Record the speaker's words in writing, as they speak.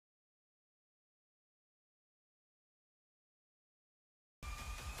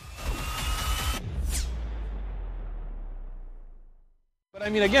But I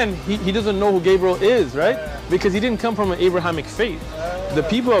mean, again, he doesn't know who Gabriel is, right? Because he didn't come from an Abrahamic faith. The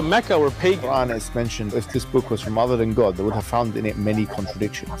people of Mecca were pagan. Quran is mentioned, if this book was from other than God, they would have found in it many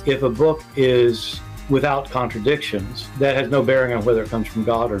contradictions. If a book is without contradictions, that has no bearing on whether it comes from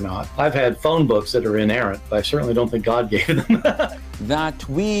God or not. I've had phone books that are inerrant, but I certainly don't think God gave them. That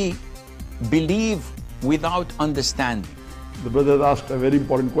we believe without understanding. The brother asked a very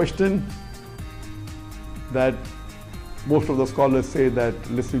important question, that most of the scholars say that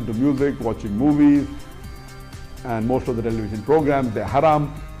listening to music, watching movies, and most of the television programs, they're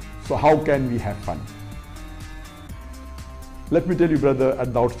haram. So how can we have fun? Let me tell you, brother,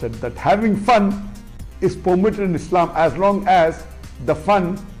 at the outset, that having fun is permitted in Islam as long as the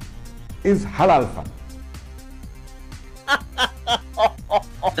fun is halal fun.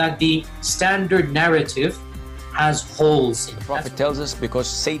 That the standard narrative has holes in it. The Prophet tells us because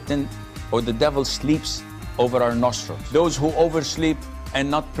Satan or the devil sleeps over our nostrils. Those who oversleep and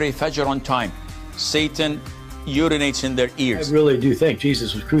not pray Fajr on time, Satan urinates in their ears. I really do think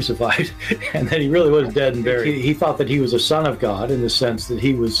Jesus was crucified and that he really was dead and buried. He thought that he was a son of God in the sense that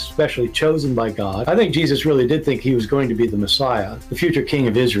he was specially chosen by God. I think Jesus really did think he was going to be the Messiah, the future king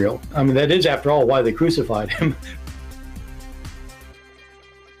of Israel. I mean, that is, after all, why they crucified him.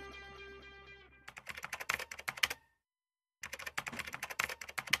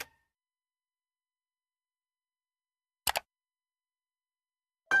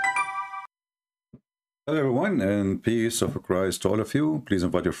 Hello everyone, and peace of Christ to all of you. Please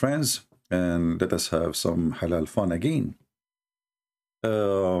invite your friends and let us have some halal fun again.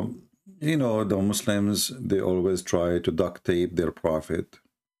 You know, the Muslims, they always try to duct tape their prophet.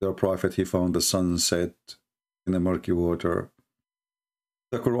 Their prophet, he found the sunset in the murky water.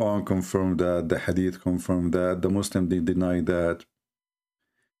 The Quran confirmed that, the Hadith confirmed that, the Muslim, they deny that.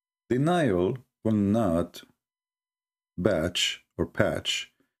 Denial will not patch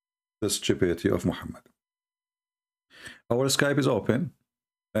the stupidity of Muhammad. Our Skype is open.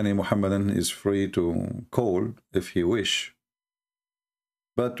 Any Muhammadan is free to call if he wish.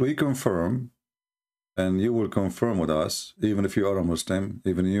 But we confirm, and you will confirm with us, even if you are a Muslim,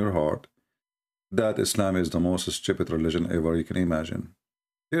 even in your heart, that Islam is the most stupid religion ever you can imagine.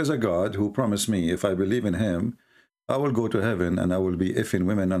 There's a God who promised me, if I believe in him, I will go to heaven and I will be effing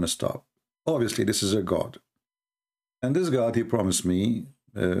women non-stop. Obviously, this is a God. And this God, he promised me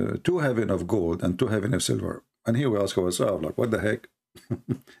 2 heaven of gold and 2 heaven of silver. And here we ask ourselves, like, what the heck?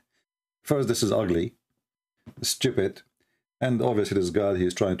 First, this is ugly, stupid, and obviously this God, he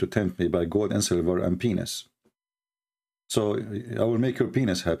is trying to tempt me by gold and silver and penis. So I will make your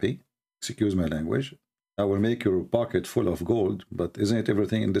penis happy, excuse my language. I will make your pocket full of gold, but isn't it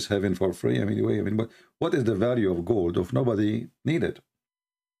everything in this heaven for free? I mean, but what is the value of gold if nobody need it?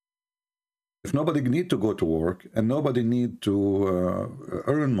 If nobody need to go to work and nobody need to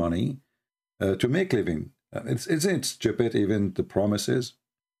earn money to make living, it's Djupet, even the promises.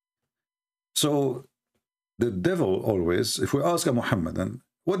 So the devil always, if we ask a Muhammadan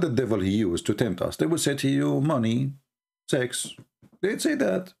what the devil he used to tempt us, they would say to you, money, sex. They'd say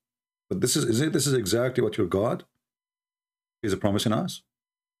that, but this is exactly what your God is promising us.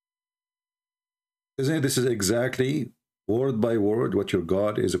 Isn't it? This is exactly word by word what your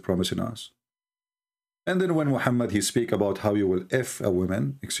God is promising us. And then when Muhammad, he speak about how you will F a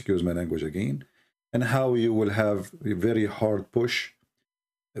woman, excuse my language again, and how you will have a very hard push.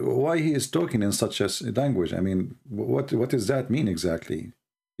 Why he is talking in such a language? I mean, what does that mean exactly?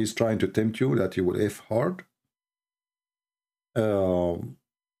 He's trying to tempt you that you will F hard? If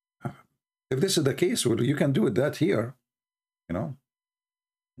this is the case, well, you can do that here, you know.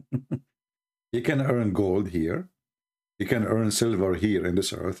 You can earn gold here. You can earn silver here in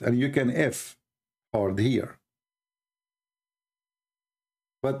this earth, and you can F hard here.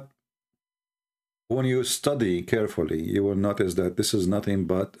 But when you study carefully, you will notice that this is nothing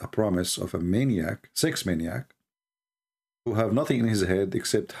but a promise of a maniac, sex maniac, who have nothing in his head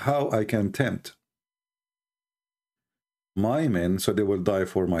except how I can tempt my men so they will die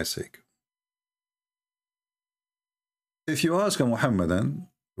for my sake. If you ask a Muhammadan,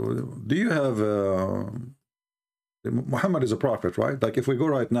 do you have Muhammad is a prophet, right? Like if we go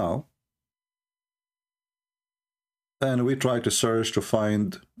right now and we try to search to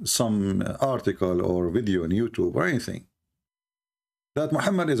find some article or video on YouTube or anything that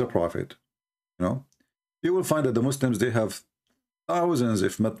Muhammad is a prophet, you know, you will find that the Muslims, they have thousands,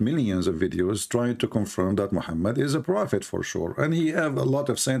 if not millions of videos trying to confirm that Muhammad is a prophet for sure. And he have a lot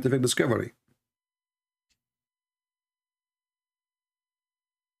of scientific discovery.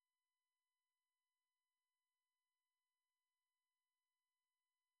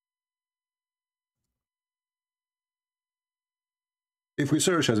 If we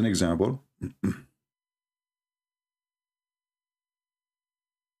search as an example,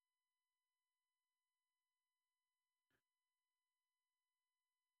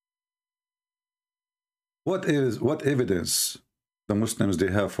 what evidence the Muslims they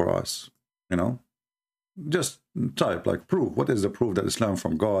have for us, you know? Just type like proof. What is the proof that Islam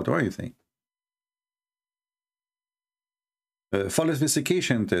from God or anything?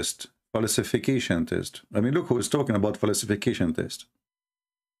 Falsification test. Falsification test. I mean, look who is talking about falsification test.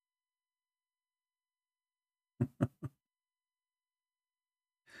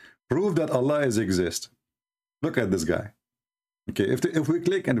 Prove that Allah is exist. Look at this guy. Okay, if we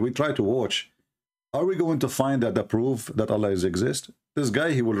click and we try to watch, are we going to find that the proof that Allah is exist? This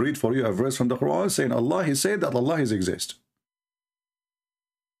guy, he will read for you a verse from the Quran saying Allah, he said that Allah is exist.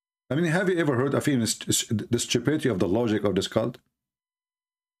 I mean, have you ever heard of the stupidity of the logic of this cult?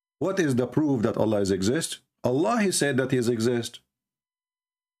 What is the proof that Allah is exist? Allah, he said that he is exist.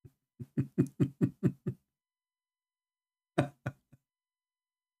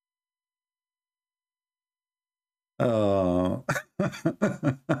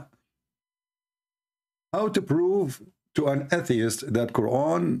 How to prove to an atheist that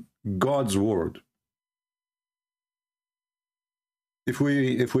Quran God's word? If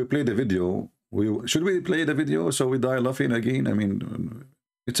we play the video, should we play the video so we die laughing again? I mean,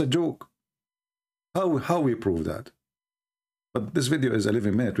 it's a joke. How we prove that? But this video is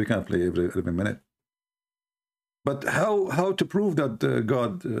 11 minutes. We can't play every 11 minutes. But how to prove that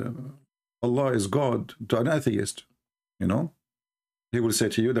Allah is God to an atheist? You know, he will say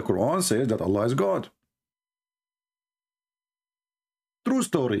to you, the Quran says that Allah is God. True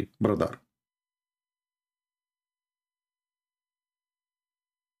story, brother.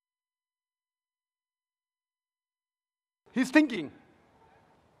 He's thinking.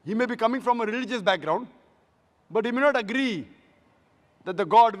 He may be coming from a religious background, but he may not agree that the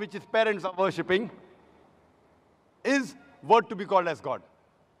God which his parents are worshipping is worth to be called as God.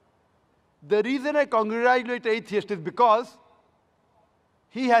 The reason I congratulate the atheist is because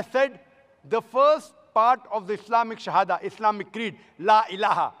he has said the first part of the Islamic Shahada, Islamic creed, La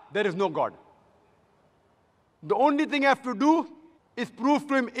ilaha, there is no God. The only thing I have to do is prove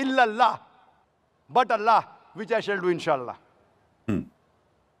to him illallah, but Allah, which I shall do inshallah.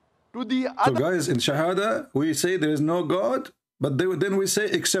 To the other, so guys, in Shahada, we say there is no God, but then we say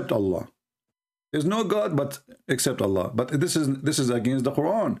except Allah. There's no God, but except Allah. But this is against the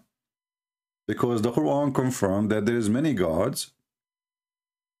Quran. Because the Quran confirmed that there is many gods.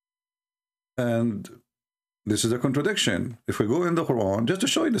 And this is a contradiction. If we go in the Quran, just to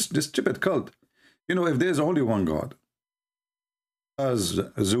show you this Djupet cult, you know, if there's only one God, as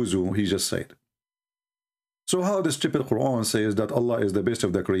Zuzu, he just said. So how this Djupet Quran says that Allah is the best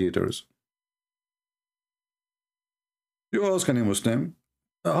of the creators? You ask any Muslim,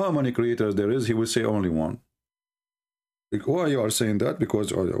 how many creators there is, he will say only one. Like, why you are saying that?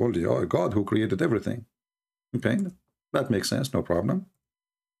 Because only God who created everything. Okay, that makes sense, no problem.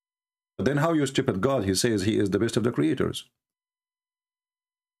 But then how you stupid God, he says he is the best of the creators.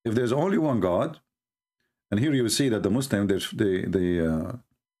 If there's only one God, and here you see that the Muslim, they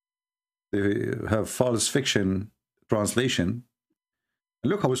have false fiction translation.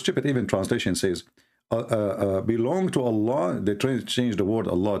 And look how stupid even translation says, belong to Allah. They try to change the word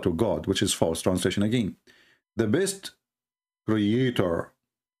Allah to God, which is false translation again. The best creator.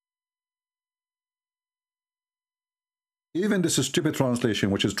 Even this stupid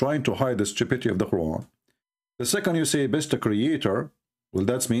translation, which is trying to hide the stupidity of the Quran. The second you say best creator, well,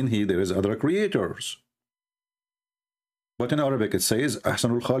 that's mean there is other creators. But in Arabic it says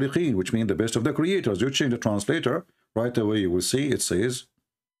Ahsanul Khaliqeen, which means the best of the creators. You change the translator, right away you will see it says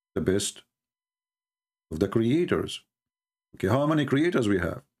the best of the creators. Okay, how many creators we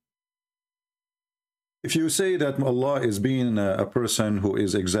have? If you say that Allah is being a person who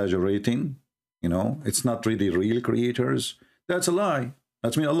is exaggerating, you know, it's not really real creators, that's a lie.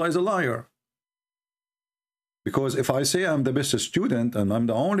 That means Allah is a liar. Because if I say I'm the best student and I'm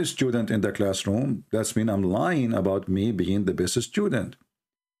the only student in the classroom, that means I'm lying about me being the best student.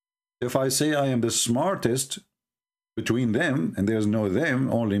 If I say I am the smartest between them and there's no them,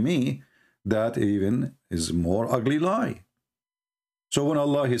 only me, that even is more ugly lie. So when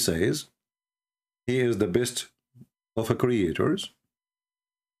Allah, he says, he is the best of the creators,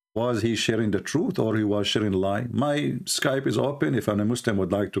 was he sharing the truth or he was sharing a lie? My Skype is open if a Muslim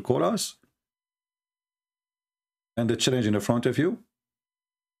would like to call us. And the challenge in the front of you,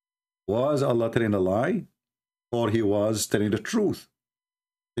 was Allah telling a lie or he was telling the truth?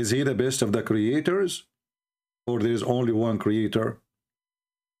 Is he the best of the creators or there is only one creator?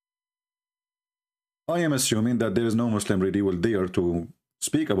 I am assuming that there is no Muslim really will dare to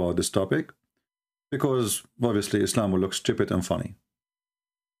speak about this topic, because obviously Islam will look stupid and funny.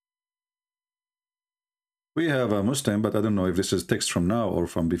 We have a Muslim, but I don't know if this is text from now or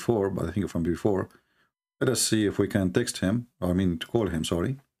from before, but I think from before. Let us see if we can text him, or I mean to call him,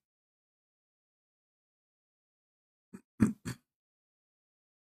 sorry.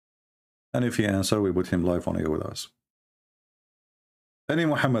 And if he answers, we put him live on air with us. Any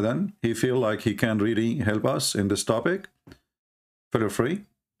Muhammadan, he feel like he can really help us in this topic, feel free,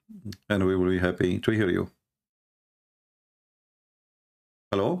 and we will be happy to hear you.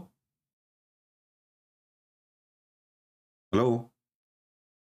 Hello? Hello?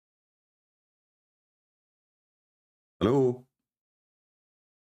 Hello?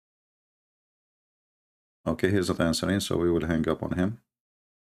 Okay, he's not answering, so we will hang up on him.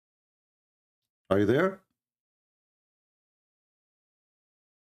 Are you there?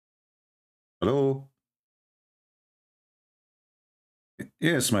 Hello?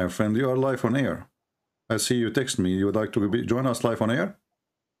 Yes, my friend, you are live on air. I see you text me. You would like to join us live on air?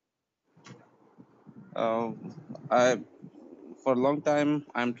 For a long time,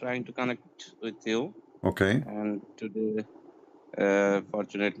 I'm trying to connect with you. Okay. And today,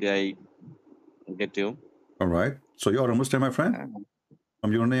 fortunately, I get you. All right. So you are a Muslim, my friend?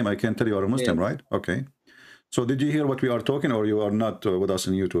 From your name, I can tell you are a Muslim, Yes. right? Okay. So did you hear what we are talking, or you are not with us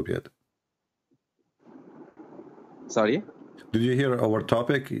on YouTube yet? Sorry? Did you hear our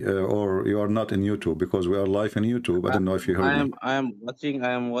topic, or you are not in YouTube? Because we are live in YouTube. I don't know if you heard me. I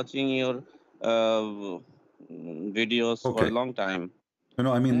am watching your videos for Okay. a long time.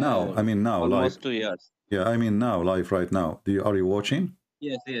 No, I mean now. I mean now, Almost live. 2 years. Yeah, I mean now, live right now. Are you watching?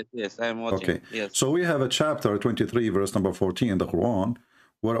 Yes, I am watching. Okay. Yes. So we have a chapter 23, verse number 14 in the Quran,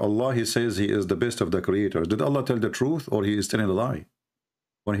 where Allah, he says he is the best of the creators. Did Allah tell the truth, or he is telling a lie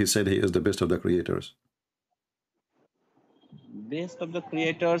when he said he is the best of the creators? Best of the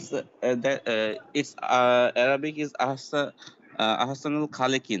creators, it's Arabic is Ahsanul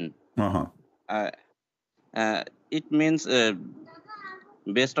Khaliqin. It means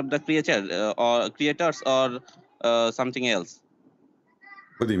best of the creature or creators or something else.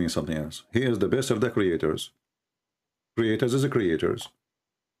 What do you mean something else? He is the best of the creators. Creators is the creators.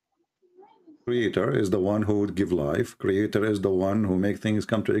 Creator is the one who would give life. Creator is the one who make things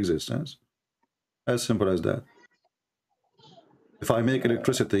come to existence. As simple as that. If I make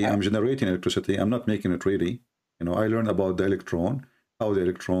electricity, I'm generating electricity. I'm not making it really. You know, I learn about the electron, how the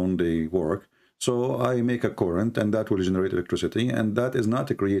electron, they work. So I make a current, and that will generate electricity. And that is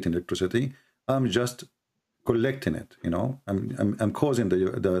not creating electricity. I'm just collecting it. You know, I'm causing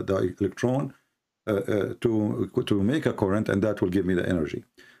the electron to make a current, and that will give me the energy.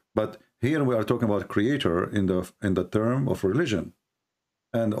 But here we are talking about creator in the term of religion,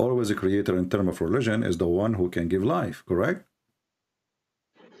 and always a creator in term of religion is the one who can give life. Correct?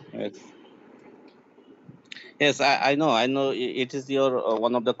 Yes. Yes, I know. It is your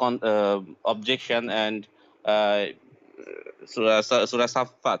one of the objection, and Surah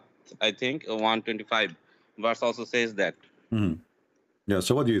Safat, I think 125 verse also says that. Yeah.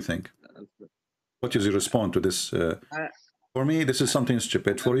 So what do you think? What is your response to this? For me, this is something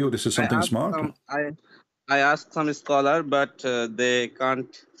stupid. For you, this is something smart. I asked some scholar, but they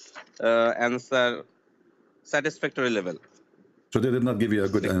can't answer satisfactory level. So they did not give you a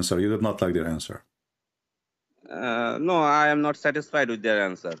good answer. You did not like their answer. No, I am not satisfied with their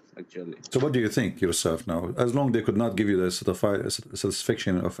answer, actually. So what do you think yourself now? As long as they could not give you the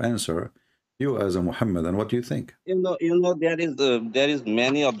satisfaction of answer, you as a Muhammadan, what do you think? You know, there is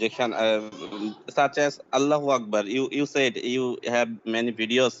many objection, such as Allahu Akbar. You said you have many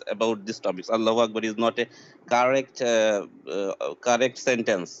videos about this topic. Allahu Akbar is not a correct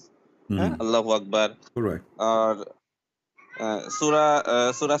sentence. Allahu Akbar. Correct. Or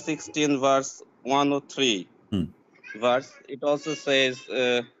Surah 16 verse 103 verse. It also says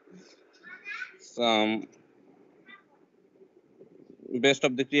some best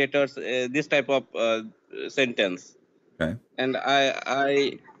of the creators, this type of sentence. Okay. And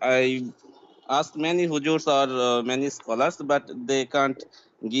I asked many hujurs or many scholars, but they can't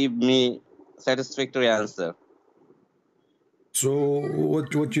give me satisfactory answer. So what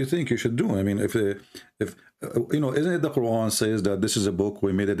do you think you should do? I mean, if you know, isn't it the Quran says that this is a book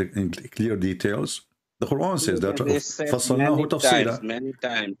we made it in clear details? The Quran says that. Many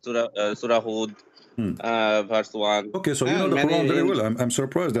times. Surah Hud, verse 1. Okay, so you know the Quran very well. I'm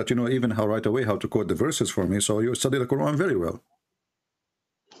surprised that you know even how right away how to quote the verses for me. So you study the Quran very well.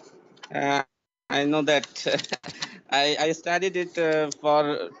 I know that. I studied it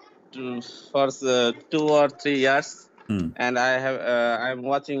for 2 or 3 years. and I'm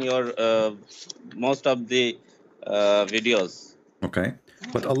watching your most of the videos. Okay,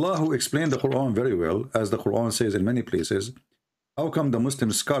 but Allah, who explained the Quran very well, as the Quran says in many places, how come the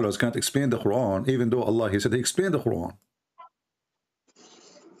Muslim scholars can't explain the Quran, even though Allah, He said He explained the Quran?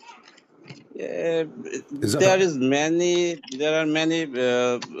 There are many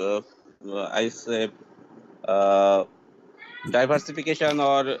I say diversification,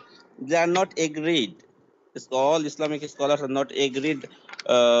 or they are not agreed. All Islamic scholars are not agreed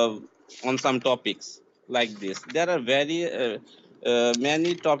on some topics like this. There are very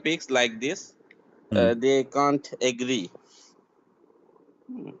many topics like this. They can't agree.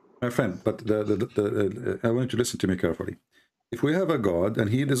 My friend, but I want you to listen to me carefully. If we have a God, and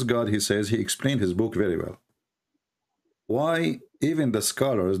this God, He says He explained His book very well, why even the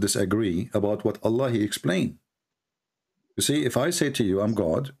scholars disagree about what Allah He explained? You see, if I say to you, I'm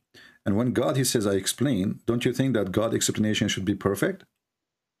God, and when God He says I explain, don't you think that God's explanation should be perfect?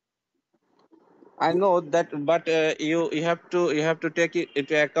 I know that, but you have to take it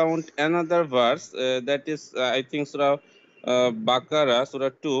into account another verse that is I think Surah Baqarah, Surah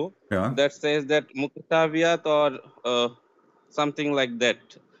 2, that says that Muqtawiyat or something like that.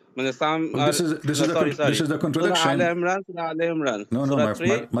 This is the contradiction. No,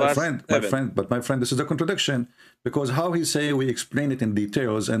 my friend, this is the contradiction, because how He say we explain it in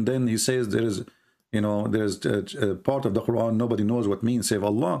details, and then He says there is, there's a part of the Quran nobody knows what means save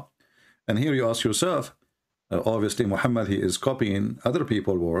Allah. And here you ask yourself, obviously Muhammad, he is copying other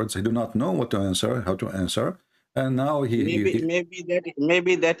people's words. He do not know what to answer, how to answer, and now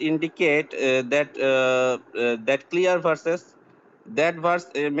maybe that indicate that clear verses. That verse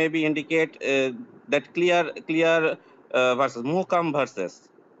maybe indicate that clear verses, muhkam verses.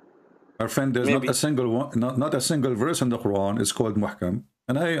 Our friend, there's not a single one, not a single verse in the Quran is called muhkam,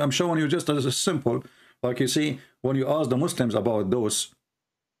 and I'm showing you just as a simple, like you see, when you ask the Muslims about those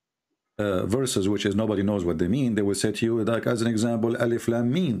verses, which is nobody knows what they mean, they will say to you, like as an example, alif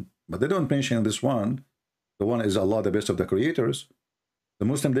lam mim, but they don't mention this one. The one is Allah, the best of the creators. The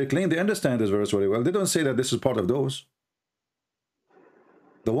Muslim, they claim they understand this verse very well. They don't say that this is part of those.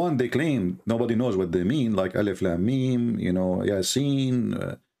 The one they claim nobody knows what they mean, like alif lam mim,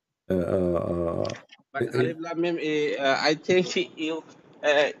 Yasin. But alif lam mim, I think you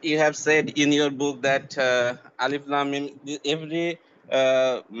have said in your book that alif lam mim, every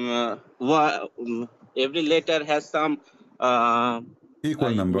letter has some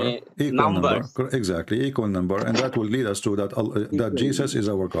equal number, exactly, equal number, and that will lead us to that that Jesus is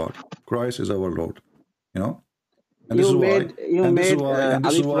our God, Christ is our Lord, And this is why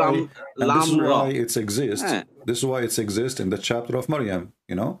it exists. This is why it exists in the chapter of Maryam,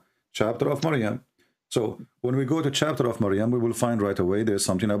 chapter of Maryam. So when we go to chapter of Maryam, we will find right away there's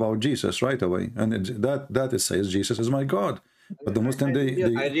something about Jesus right away, and that it says Jesus is my God. But the Muslim,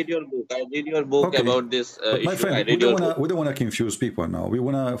 I read your book. I read your book about this. My friend, we don't want to confuse people now. We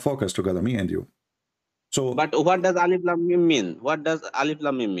want to focus together, me and you. So, but what does alif lam mim mean? What does alif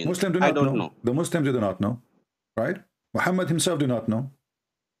lam mim mean? Muslims do not know. The Muslims do not know, right? Muhammad himself do not know.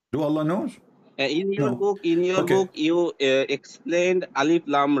 Do Allah knows? In your book, you explained alif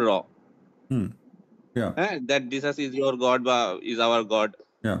lam ra. That Jesus is your God, is our God.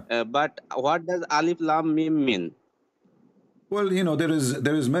 But what does alif lam mim mean? Well,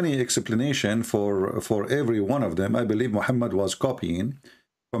 there is many explanation for every one of them. I believe Muhammad was copying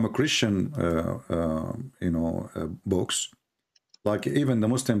from a Christian, books. Like even the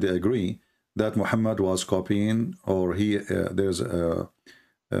Muslim, they agree that Muhammad was copying, or there's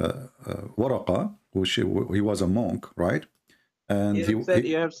Waraqa, which he was a monk, right? And you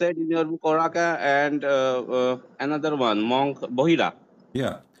have said in your book Waraqa and another one, monk Bohira.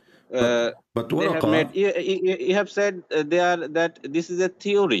 Yeah. But Waraqa, you have said that this is a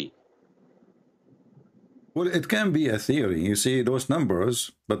theory. Well, it can be a theory. You see those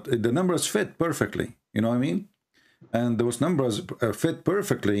numbers, but the numbers fit perfectly. You know what I mean? And those numbers fit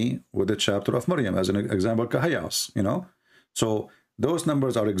perfectly with the chapter of Maryam, as an example, Kahayas. So those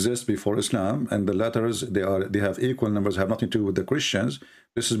numbers exist before Islam, and the letters they have equal numbers, have nothing to do with the Christians.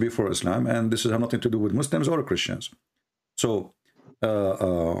 This is before Islam, and this has nothing to do with Muslims or Christians. So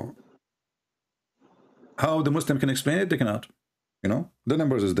how the Muslim can explain it? They cannot. The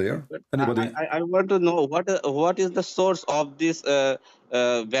numbers is there. Anybody? I want to know what is the source of this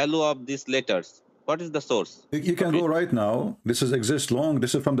value of these letters. What is the source? You can go right now. This exists long.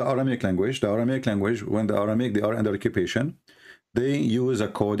 This is from the Aramaic language. The Aramaic language, when the Aramaic, they are under occupation, they use a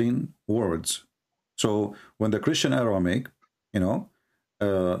coding words. So when the Christian Aramaic,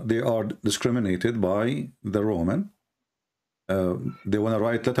 they are discriminated by the Roman. They want to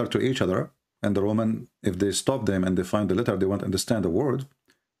write letter to each other, and the Roman, if they stop them and they find the letter, they won't understand the word,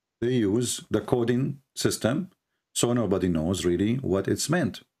 they use the coding system, so nobody knows really what it's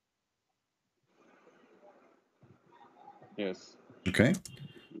meant. Yes. Okay,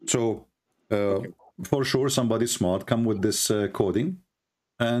 so for sure somebody smart come with this coding,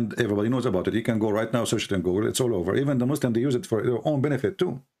 and everybody knows about it. You can go right now, search it in Google, it's all over. Even the Muslims, they use it for their own benefit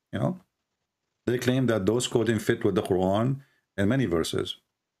too, you know. They claim that those coding fit with the Quran and many verses.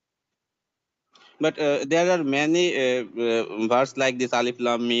 But there are many verses like this, Alif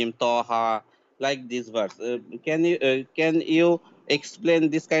Lam Mim, Taha, like this verse. Can you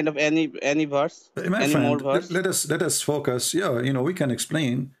explain this kind of any verse? My any friend, more verse? let us focus. Yeah, you know, we can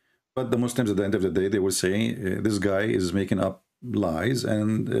explain, but the Muslims at the end of the day, they will say this guy is making up lies,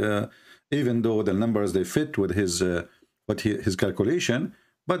 and even though the numbers they fit with his his calculation,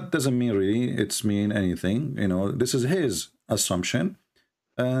 but doesn't mean really it's mean anything. You know, this is his assumption,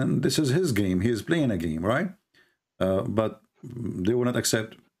 and this is his game. He is playing a game, right? But they will not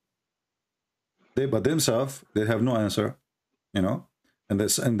accept. But themselves, they have no answer. You know, and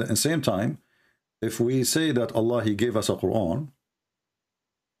this, and at the same time, if we say that Allah, He gave us a Quran,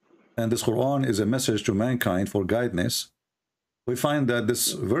 and this Quran is a message to mankind for guidance, we find that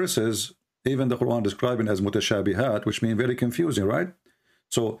this verses, even the Quran describing as mutashabihat, which mean very confusing, right?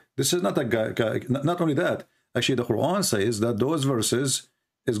 So this is not a guy. Not only that, actually, the Quran says that those verses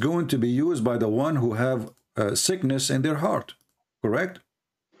is going to be used by the one who have sickness in their heart. Correct?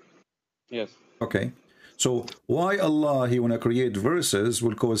 Yes. Okay. So why Allah, He want to create verses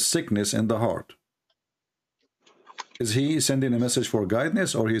will cause sickness in the heart? Is He sending a message for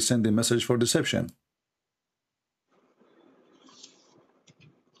guidance, or He sending a message for deception?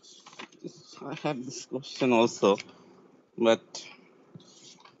 I have this question also, but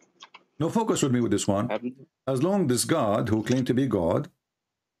no, focus with me with this one. As long as this God who claimed to be God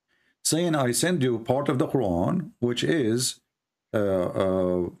saying I send you part of the Quran which is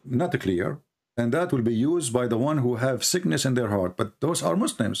not clear, and that will be used by the one who have sickness in their heart, but those are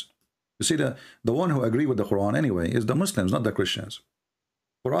Muslims. You see, the one who agree with the Quran anyway is the Muslims, not the Christians.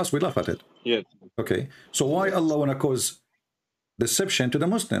 For us, we laugh at it. Yes. Okay, so why Allah want to cause deception to the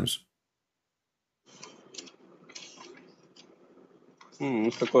Muslims?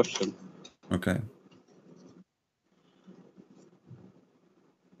 It's the question. Okay.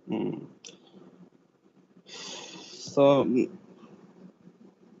 So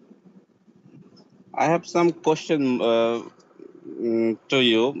I have some question to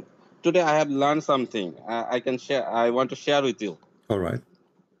you. Today I have learned something. I can share. I want to share with you. All right.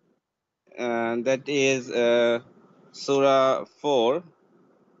 And that is Surah 4.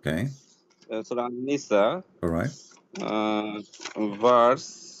 Okay. Surah Nisa. All right.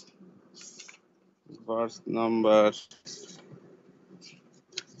 Verse number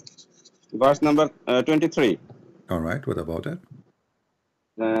 23. All right. What about it?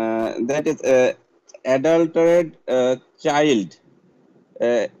 That is adulterated child.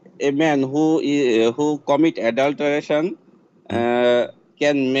 A man who commit adulteration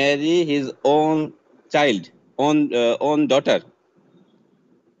can marry his own child, own daughter.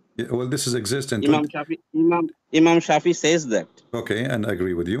 Yeah, well, this is existent. Imam Shafi says that. Okay, and I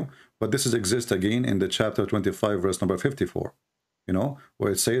agree with you. But this is exist again in the chapter 25, verse number 54. You know,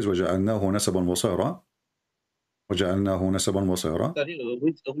 where it says, وَجَعَلْنَاهُ نَسَبًا وَصَيْرًا. وَجَعَلْنَاهُ نَسَبًا وَصَيْرًا. Sorry,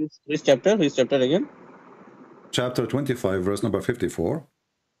 which chapter? Which chapter again? Chapter 25, verse number 54,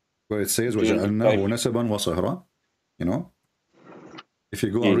 where it says, وَجَعَلْنَاهُ نَسَبًا وَصَيْرًا. You know, if you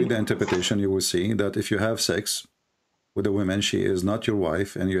go and read the interpretation, you will see that if you have sex with a woman, she is not your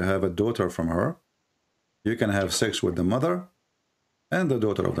wife, and you have a daughter from her, you can have sex with the mother and the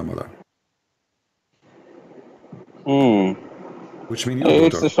daughter of the mother. Which means your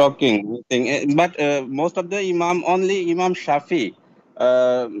daughter. It's a shocking thing. But most of the only Imam Shafi.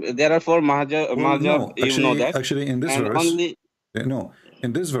 There are four Mahjab, No, you know that. Actually, in this and verse, only, no,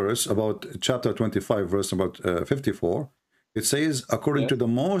 in this verse about chapter 25, verse about 54, it says, according to the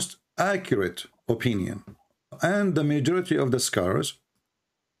most accurate opinion, and the majority of the scholars,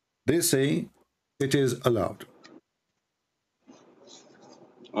 they say it is allowed.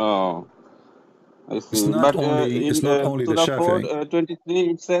 Oh, I see. It's not only the Shafi. 4, 23,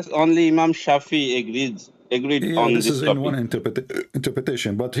 it says only Imam Shafi agreed on this is topic. in one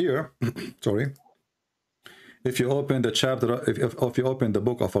interpretation. But here, sorry, if you open the chapter, if you open the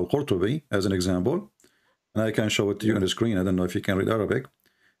book of Al-Qurtubi as an example, and I can show it to you on the screen. I don't know if you can read Arabic.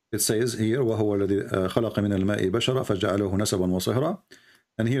 It says here, وَهُوَ الَّذِي خَلَقَ مِنَ الْمَاءِ بَشَرًا فَجَعَلَهُ نَسَبًا وَصِهْرًا.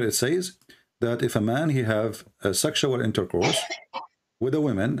 And here it says that if a man he have a sexual intercourse with a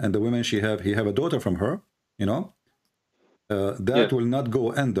woman, and the woman he have a daughter from her, you know, that will not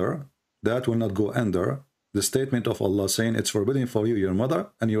go under that will not go under the statement of Allah saying it's forbidden for you, your mother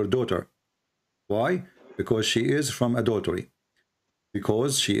and your daughter. Why? Because she is from adultery.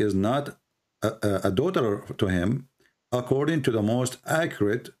 Because she is not a daughter to him, according to the most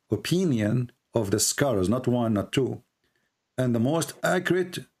accurate opinion of the scholars, not one, not two, and the most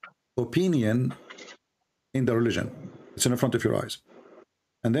accurate opinion in the religion. It's in the front of your eyes.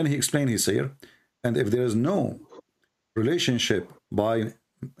 And then he explained, he said, and if there is no relationship by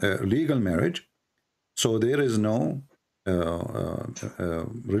legal marriage, so there is no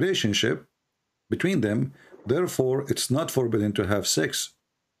relationship between them, therefore it's not forbidden to have sex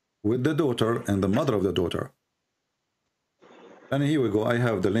with the daughter and the mother of the daughter. And here we go. I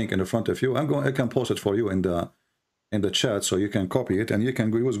have the link in the front of you. I can post it for you in the chat, so you can copy it, and you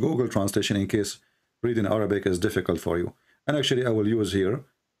can use Google translation in case reading Arabic is difficult for you. And actually I will use here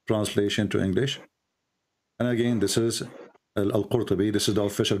translation to English. And again, this is Al-Qurtubi. This is the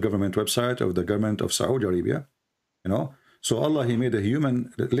official government website of the government of Saudi Arabia. You know, so Allah, he made a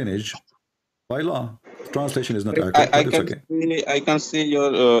human lineage by law. Translation is not accurate, but it's okay. I can see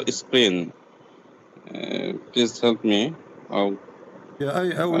your screen. Please help me. Yeah,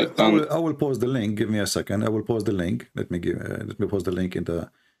 I will post the link. Give me a second. I will post the link. Let me post the link in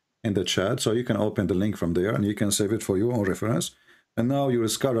the chat, so you can open the link from there and you can save it for your own reference. And now your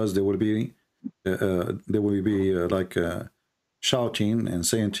scholars, they will be like shouting and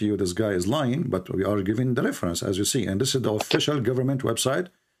saying to you, this guy is lying, but we are giving the reference, as you see. And this is the official government website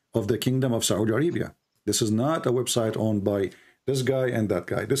of the Kingdom of Saudi Arabia. This is not a website owned by this guy and that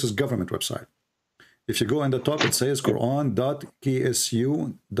guy. This is government website. If you go in the top, it says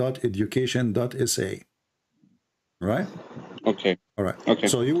Quran.ksu.education.sa. Right? Okay. All right. Okay.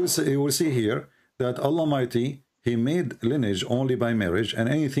 So you will see here that Allah Almighty, he made lineage only by marriage, and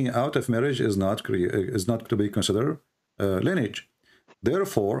anything out of marriage is not to be considered lineage.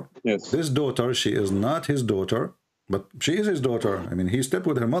 Therefore, yes, this daughter, she is not his daughter, but she is his daughter. I mean, he slept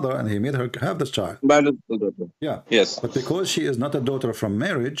with her mother and he made her have this child. Yeah. Yes. But because she is not a daughter from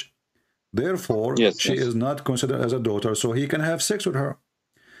marriage, therefore, yes, she is not considered as a daughter, so he can have sex with her.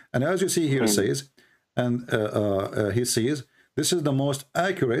 And as you see here, says, and he says, this is the most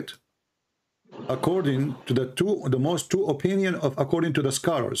accurate, according to the most two opinion of, according to the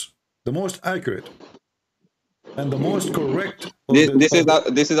scholars, the most accurate and the most correct. This is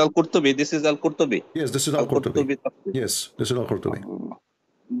Al-Qurtubi. This is Al-Qurtubi. Yes, this is Al-Qurtubi. Yes, this is Al-Qurtubi.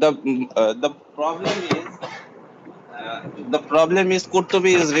 The problem is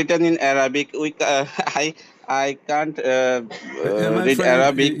Qurtubi is written in Arabic. I can't read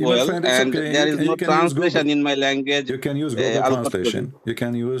Arabic well, and okay. there is no translation in my language. You can use Google translation. You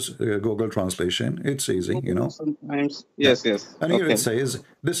can use Google translation. It's easy, you know. Sometimes, yes, yes. And here it says,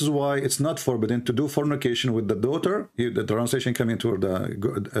 this is why it's not forbidden to do fornication with the daughter. Here, the translation coming to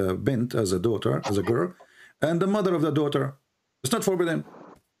the bint as a daughter, as a girl, and the mother of the daughter. It's not forbidden.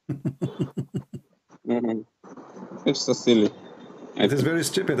 It's so silly. It is very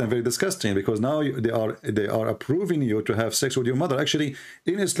stupid and very disgusting, because now they are approving you to have sex with your mother. Actually,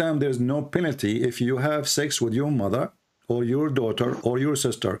 in Islam, there's no penalty if you have sex with your mother or your daughter or your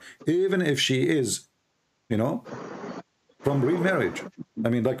sister, even if she is, you know, from remarriage. I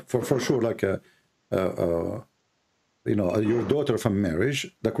mean, like for sure, like you know, your daughter from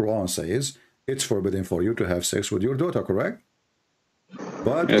marriage. The Quran says it's forbidden for you to have sex with your daughter, correct?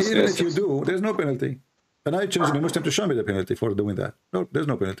 But even if you do, there's no penalty. And I challenge the Muslim to show me the penalty for doing that. No, there's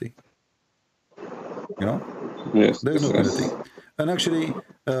no penalty. You know? Yes. There's no penalty. And actually,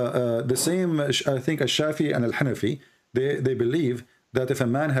 the same, I think, as Shafi and Al-Hanafi, they believe that if a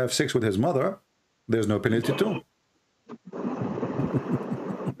man have sex with his mother, there's no penalty too.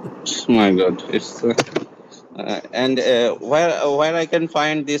 My God. It's and where I can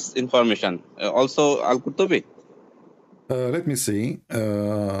find this information? Also Al-Qurtubi. Let me see.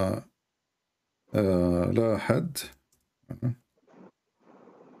 لا حد.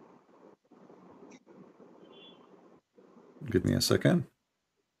 Give me a second.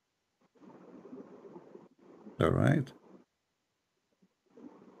 All right.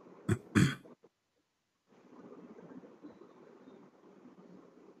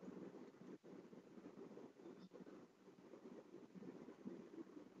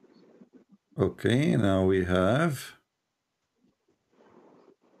 Okay, now we have.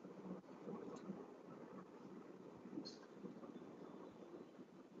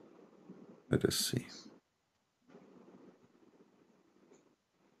 Let us see.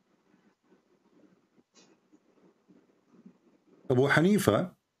 Abu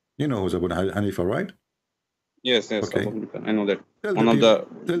Hanifa, you know who's Abu Hanifa, right? Yes, yes. Okay. I know that. Tell One of the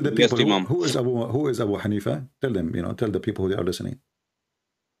people who is Abu Hanifa. Tell them, you know, tell the people who are listening.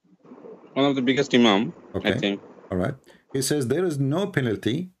 One of the biggest imam, Okay. I think. All right. He says there is no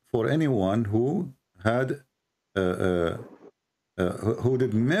penalty for anyone who had who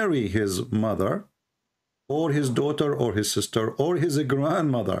did marry his mother or his daughter or his sister or his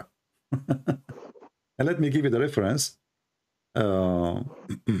grandmother. And let me give you the reference.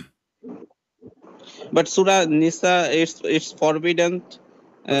 But Surah Nisa, it's forbidden.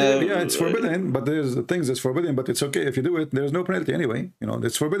 Yeah, it's forbidden, but there's things that's forbidden, but it's okay if you do it. There's no penalty anyway. You know,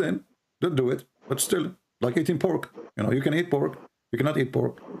 it's forbidden. Don't do it. But still, like eating pork. You know, you can eat pork. You cannot eat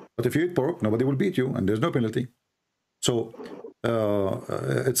pork. But if you eat pork, nobody will beat you, and there's no penalty. So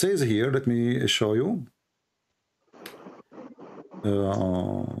it says here, let me show you.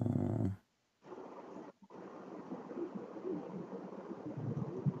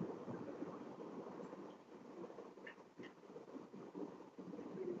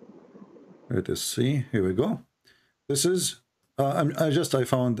 Let us see. Here we go. This is I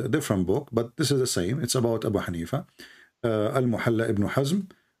found a different book, but this is the same. It's about Abu Hanifa. Al-Muhalla ibn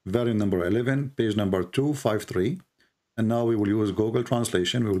Hazm, volume number 11, page number 253. And now we will use Google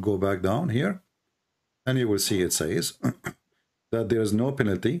translation. We will go back down here, and you will see it says that there is no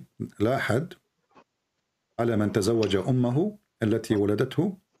penalty. لا حد على من تزوج أمه التي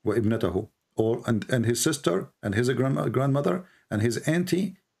ولدته وابنته, or and his sister and his grandmother and his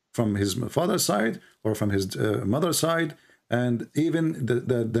auntie from his father's side or from his mother's side, and even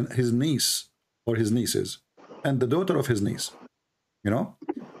his niece or his nieces and the daughter of his niece. You know,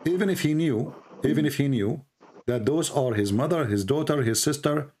 even if he knew that those are his mother, his daughter, his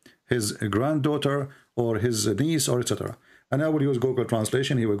sister, his granddaughter, or his niece, or etc. And I will use Google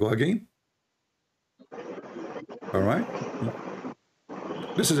translation. Here we go again. All right.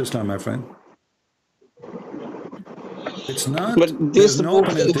 This is Islam, my friend. It's not. But this book,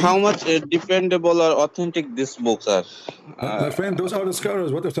 how much dependable or authentic these books are? My friend, those are the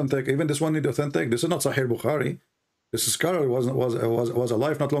scholars. What authentic? Even this one need authentic. This is not Sahih Bukhari. This scholar was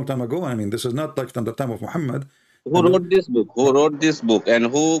alive not long time ago. I mean, this is not like from the time of Muhammad. Who wrote this book? Who wrote this book? And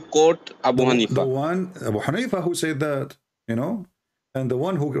who quote Abu Hanifa? The one, Abu Hanifa, who said that, you know, and the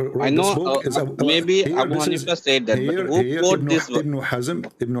one who wrote this book is maybe Abu Hanifa said that. Here, but who quote this book? Ibn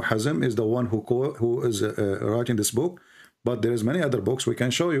Hazm is the one who is writing this book. But there is many other books we can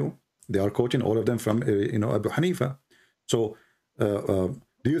show you. They are quoting all of them from you know, Abu Hanifa. So do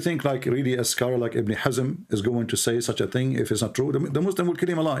you think like really a scholar like Ibn Hazm is going to say such a thing if it's not true? The Muslim will kill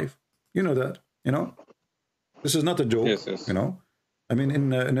him alive. You know that, you know. This is not a joke. Yes, yes. You know. I mean,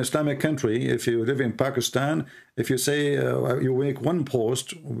 in an Islamic country, if you live in Pakistan, if you say you make one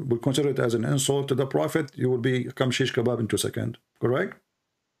post, we'll consider it as an insult to the Prophet, you will become shish kebab in 2 seconds. Correct?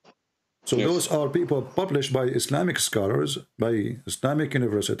 So yes. Those are people published by Islamic scholars, by Islamic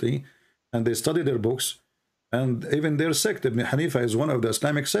University, and they study their books, and even their sect, Ibn Hanifa, is one of the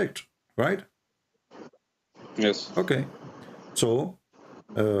Islamic sect, right? Yes. Okay. So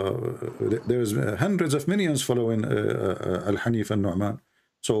there's hundreds of millions following Al-Hanif and Nu'man.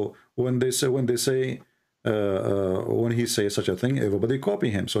 So when he says such a thing, everybody copy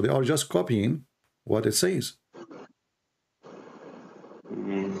him. So they are just copying what it says.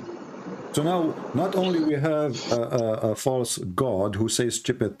 So now, not only we have a false God who says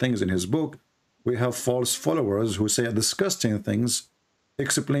stupid things in his book, we have false followers who say disgusting things,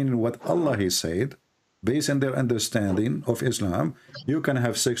 explaining what Allah He said, based on their understanding of Islam. You can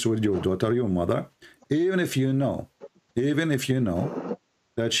have sex with your daughter, your mother, even if you know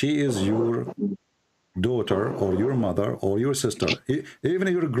that she is your daughter or your mother or your sister, even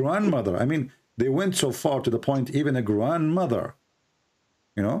your grandmother. I mean, they went so far to the point, even a grandmother,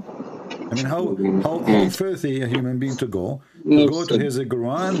 you know. I mean, how filthy a human being to go to his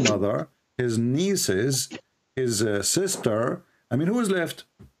grandmother, his nieces, his sister. I mean, who is left?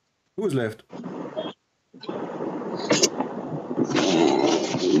 Who is left?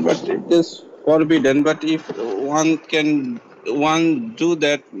 But it is forbidden. But if one do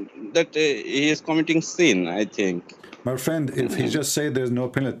that, he is committing sin, I think. My friend, if he just say there's no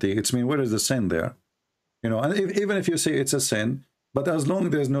penalty, it's mean, where is the sin there? You know, and even if you say it's a sin, but as long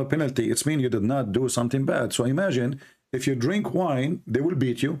as there's no penalty, it's mean you did not do something bad. So imagine if you drink wine, they will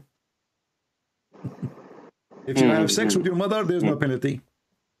beat you. If you have sex with your mother, there's no penalty.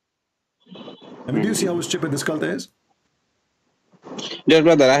 I mean, do you see how stupid this cult is? Dear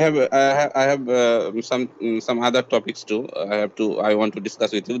brother, I have some other topics too. I want to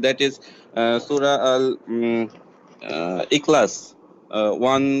discuss with you. That is Surah Al Ikhlas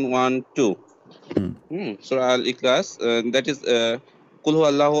 112. Surah Al Ikhlas. That is Qul Hu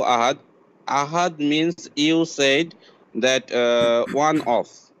Allahu Ahad. Ahad means you said that one of.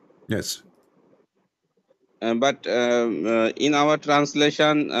 Yes. but in our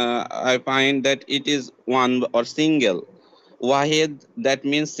translation, I find that it is one or single. Wahid, that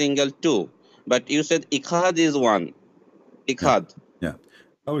means single two. But you said ikhad is one. Ikhad. Yeah.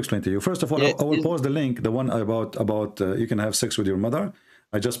 I will explain to you. First of all, Yeah, I will post the link, the one about you can have sex with your mother.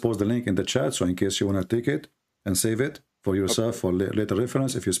 I just post the link in the chat, so in case you want to take it and save it for yourself for later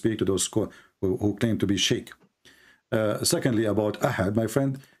reference if you speak to those who claim to be sheikh. Secondly, about ahad, my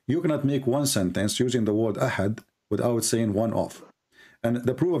friend, you cannot make one sentence using the word ahad without saying one off. And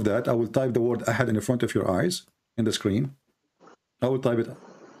the proof of that, I will type the word ahad in the front of your eyes in the screen. I will type it,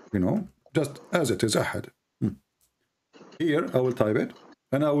 you know, just as it is, ahad. Here, I will type it,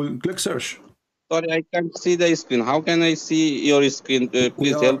 and I will click search. Sorry, I can't see the screen. How can I see your screen?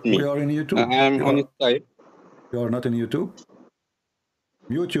 Please help me. We are in YouTube. I am on Skype. You are not in YouTube?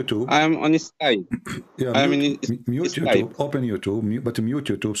 Mute YouTube. I am on Skype. Yeah, I am mute in YouTube. Skype. Open YouTube, but mute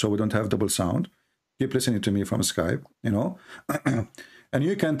YouTube so we don't have double sound. Keep listening to me from Skype, you know. And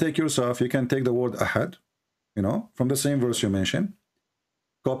you can take yourself, you can take the word ahad, you know, from the same verse you mentioned.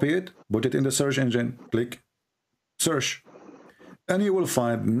 Copy it, put it in the search engine, click search. And you will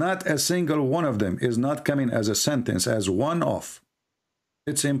find not a single one of them is not coming as a sentence, as one off.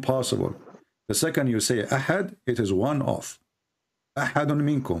 It's impossible. The second you say ahad, it is one off. Ahadun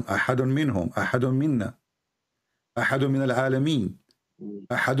minkum, ahadun minhum, ahadun minna, ahadun min al-alamin,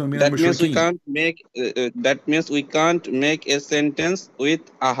 ahadun min That means we al-mushrikeen. can't make. That means we can't make a sentence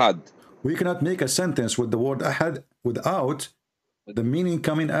with ahad. We cannot make a sentence with the word ahad without the meaning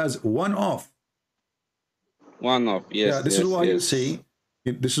coming as one off. One of, yes. Yeah, this is why you see.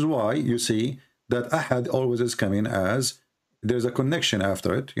 This is why you see that ahad always is coming as there's a connection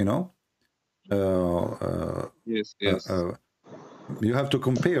after it. You know. Yes. You have to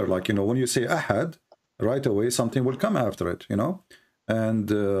compare, like, you know, when you say ahad, right away something will come after it, you know,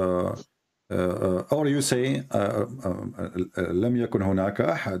 and or you say lam yakun hunaka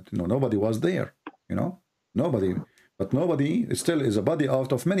ahad, no, nobody was there, you know, nobody, but nobody still is a body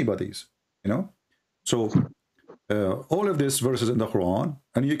out of many bodies, you know. So all of these verses in the Quran,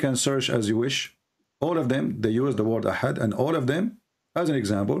 and you can search as you wish, all of them they use the word ahad, and all of them, as an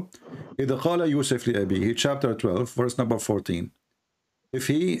example, إذا قال يوسف لأبيه, chapter 12, verse number 14. If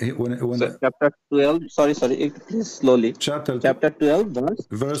when so, chapter 12, sorry, please slowly. Chapter 12,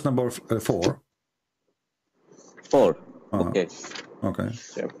 verse number 4. 4. Okay. Okay.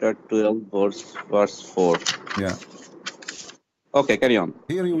 Chapter 12, verse 4. Yeah. Okay, carry on.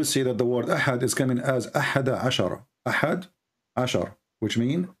 Here you will see that the word ahad is coming as ahada ashara. Ahad ashar, which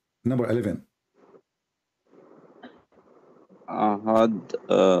means number 11. Ahad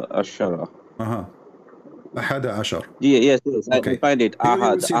ashara. Ahada ashar. Yes, I okay. can find it. Ahad. Here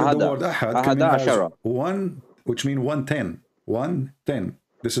you will see that the ahada. word ahad coming as 1, which means 110. 110.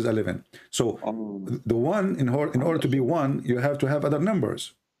 This is 11. So the 1, in order to be 1, you have to have other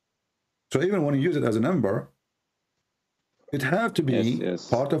numbers. So even when you use it as a number, it have to be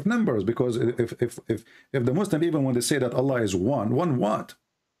part of numbers, because if the Muslim, even when they say that Allah is one what?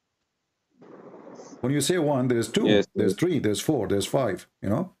 When you say 1, there's 2, there's 3, there's 4, there's 5, you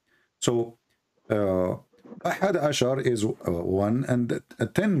know. So ahad ashar is 1, and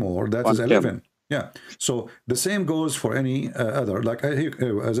 10 more, that is 11. Yeah. So the same goes for any other, like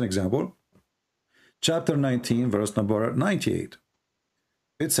as an example, chapter 19, verse number 98.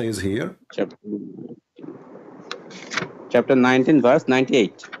 It says here, chapter 19, verse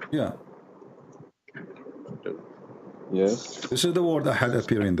 98. Yeah. Yes. This is the word ahad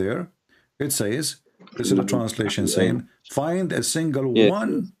appearing there. It says, this is the translation saying, find a single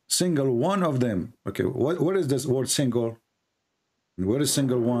one of them. Okay, what is this word single? And where is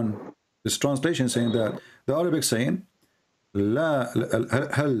single one? This translation saying that the Arabic saying, لا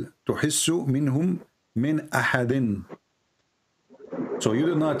هل تحس منهم من أحد. So you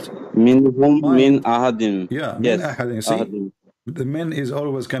do not minhum min ahadin. Yeah, min ahadin. See, the min is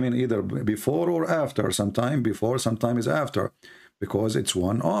always coming either before or after. Sometime before, sometime is after, because it's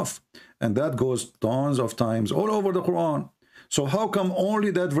one off, and that goes tons of times all over the Quran. So how come only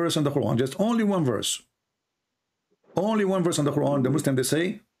that verse in the Quran, just only one verse, only one verse in the Quran, the Muslim they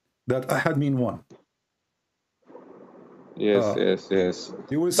say that ahad mean 1? Yes.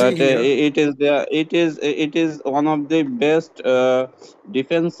 You will see here, it is one of the best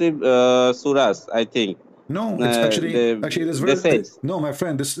defensive surahs, I think. No, it's actually it is very no, my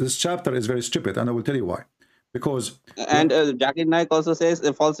friend. This chapter is very stupid, and I will tell you why. Because Zakir Naik also says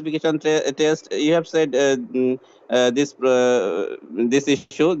a falsification test. You have said this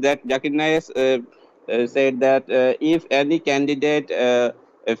issue that Zakir Naik said that if any candidate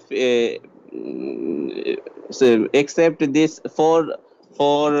accept this 4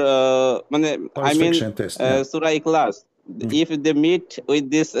 for I mean test, yeah. Surah Ikhlas. If they meet with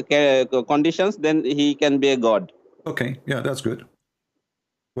these conditions, then he can be a god. Okay, yeah, that's good.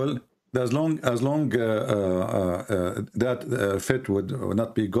 Well, as long that fit would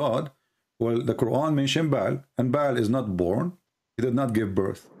not be God, well, the Quran mentioned Baal, and Baal is not born; he did not give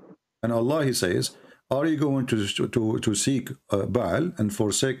birth. And Allah, He says, "Are you going to seek Baal and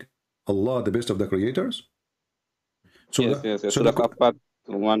forsake Allah, the best of the creators?" So yes. So Surah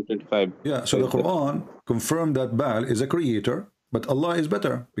 125. Yeah, so the Quran confirmed that Baal is a creator, but Allah is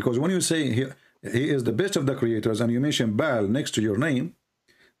better, because when you say he is the best of the creators and you mention Baal next to your name,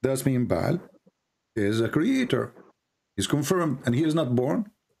 that means Baal is a creator. He's confirmed, and he is not born.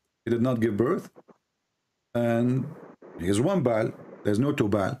 He did not give birth, and he is one Baal. There's no two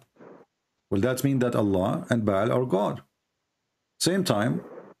Baal. Well, that means that Allah and Baal are God. Same time,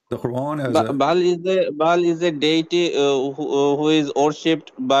 the Quran as Baal is a deity who is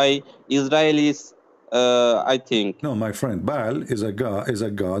worshipped by Israelis, I think. No, my friend, Baal is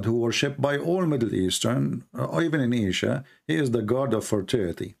a god who worshipped by all Middle Eastern, or even in Asia. He is the god of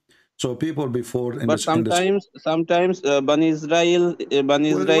fertility. So people before, sometimes Bani Israel,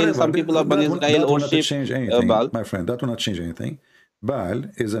 some people of Bani Israel worship Baal. My friend, that will not change anything. Baal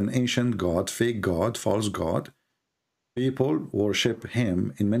is an ancient god, fake god, false god. People worship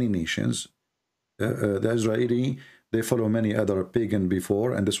him in many nations. The Israeli, they follow many other pagan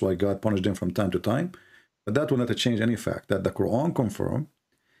before, and that's why God punished them from time to time. But that will not change any fact that the Quran confirms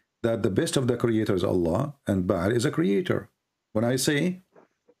that the best of the creators is Allah, and Baal is a creator. When I say,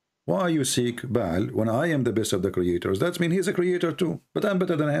 why you seek Baal when I am the best of the creators, that means he's a creator too, but I'm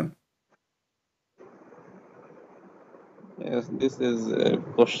better than him. Yes, this is a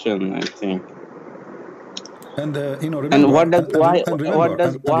question, I think. And remember, and what does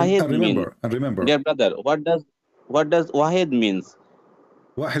Wahid mean? And remember, dear brother, what does Wahid means?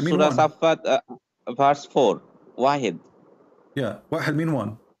 Wahid mean Surah one. Safat, verse 4. Wahid. Yeah, Wahid mean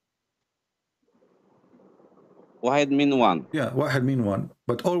one. Wahid mean one. Yeah, Wahid mean one,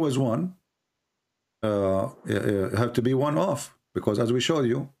 but always one. Have to be one off, because as we showed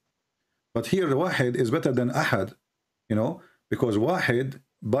you. But here the Wahid is better than Ahad, because Wahid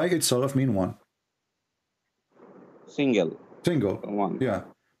by itself mean one. Single. One. Yeah.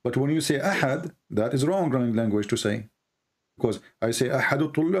 But when you say Ahad, that is wrong language to say. Because I say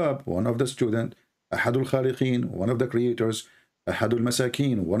Ahadul Tullab, one of the student, Ahadul Khaliqeen, one of the creators, Ahadul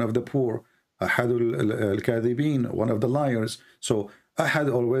Masakin, one of the poor, Ahadul Kadhibin, one of the liars. So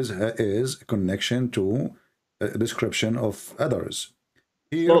Ahad always is a connection to a description of others.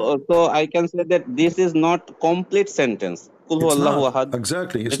 Here, so I can say that this is not complete sentence. It's not.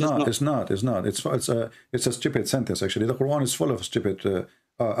 Exactly, it's not. It's a stupid sentence. Actually, the Quran is full of stupid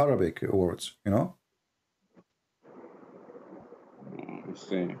Arabic words. I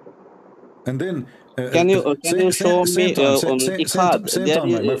see. And then can you show me same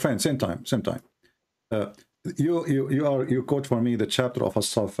time, my friend. Same time. You quote for me the chapter of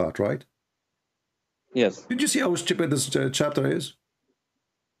As-Saffat, right? Yes. Did you see how stupid this chapter is?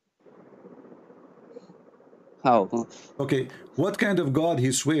 How? Okay, what kind of God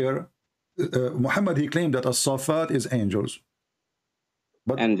he swear? Muhammad, he claimed that As-Saffat is angels.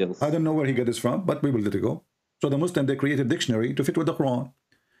 But angels. I don't know where he got this from, but we will let it go. So the Muslim, they created a dictionary to fit with the Quran.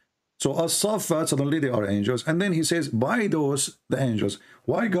 So As-Saffat, suddenly they are angels. And then he says, by those, the angels.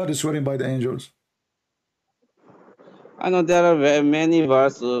 Why God is swearing by the angels? I know there are many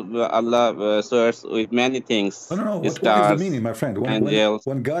verses Allah swears with many things. No. What is the meaning, my friend?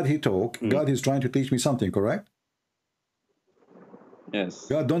 When God he talk, God is trying to teach me something, correct? Yes.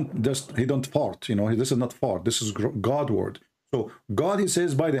 God he don't fart, this is not fart, this is God word. So God, he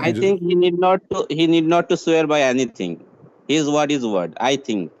says by the angels. I think he need not to swear by anything. His word is word, I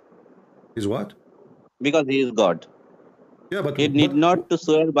think. His what? Because he is God. Yeah, but he need not to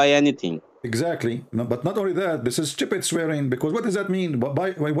swear by anything. Exactly. No, but not only that, this is stupid swearing, because what does that mean?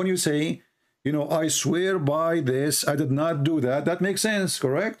 But when you say, I swear by this, I did not do that, that makes sense,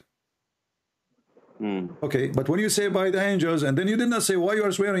 correct? Okay, but when you say by the angels, and then you did not say why you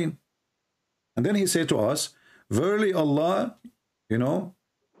are swearing. And then he said to us, verily Allah,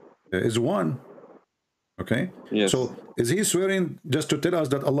 is one. Okay? Yes. So is he swearing just to tell us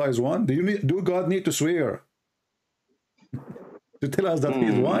that Allah is one? Do God need to swear to tell us that he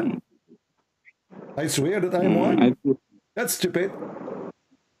is one? I swear that I am one. That's stupid.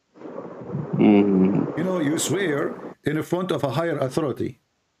 You swear in front of a higher authority.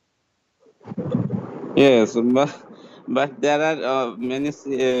 Yes, but there are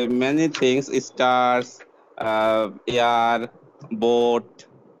many things: stars, air, boat,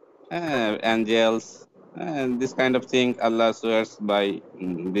 angels. And this kind of thing, Allah swears by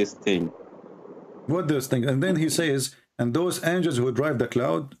this thing. What this thing? And then he says, and those angels who drive the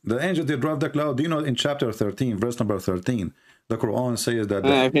cloud, the angels that drive the cloud, do you know in chapter 13, verse number 13, the Quran says that...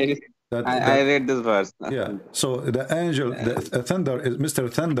 I read this verse. Yeah, so the angel, the thunder, is Mr.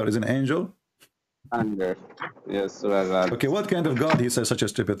 Thunder is an angel? Thunder. Yes. Okay, what kind of God he says such a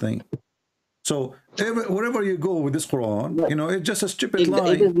stupid thing? So wherever you go with this Quran, you know, it's just a stupid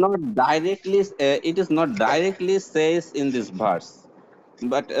lie. It is not directly. It is not directly says in this verse,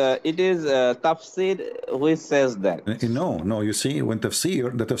 but it is tafsir which says that. No. You see, when the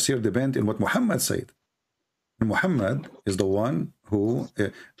tafsir depends on what Muhammad said. And Muhammad is the one who,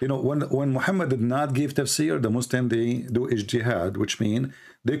 you know, when Muhammad did not give tafsir, the Muslim they do ijtihad, which means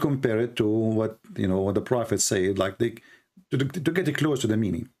they compare it to what, you know, what the Prophet said, like they to get it close to the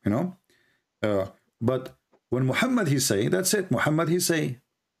meaning, you know. But when Muhammad he say, that's it. Muhammad he say.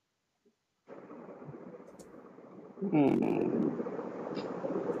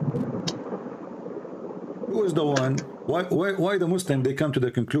 Who is the one? Why the Muslim they come to the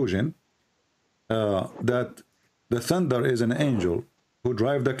conclusion that the thunder is an angel who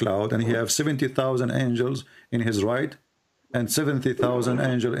drive the cloud, and he have 70,000 angels in his right and 70,000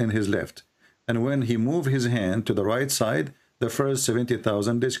 angels in his left. And when he move his hand to the right side, the first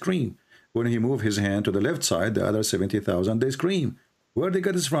 70,000 they scream. When he move his hand to the left side, the other 70,000 they scream. Where they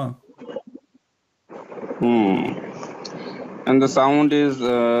get this from? And the sound is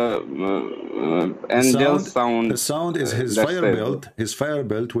angel sound. The sound is his fire belt. His fire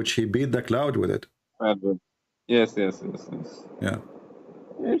belt, which he beat the cloud with it. Yes. Yeah.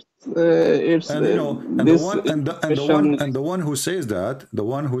 It's and you know, and the one who says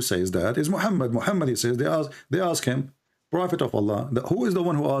that, is Muhammad. Muhammad, he says, they ask him, Prophet of Allah, who is the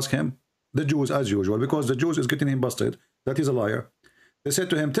one who asked him? The Jews, as usual, because the Jews is getting him busted that he's a liar. They said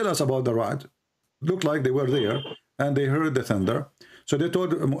to him, tell us about the Ra'd. Looked like they were there and they heard the thunder. So they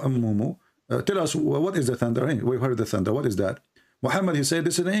told Mumu, tell us what is the thunder? Hey, we heard the thunder. What is that? Muhammad, he said,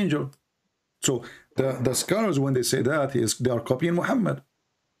 this is an angel. So the scholars, when they say that, they are copying Muhammad.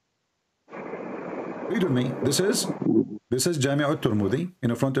 Read with me. This is Jami' al-Turmudi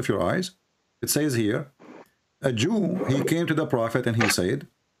in front of your eyes. It says here, a Jew, he came to the Prophet and he said,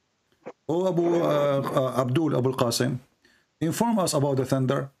 "Oh Abdul Abu al-Qasim, inform us about the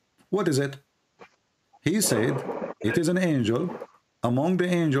thunder. What is it?" He said, it is an angel among the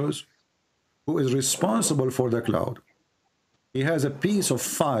angels who is responsible for the cloud. He has a piece of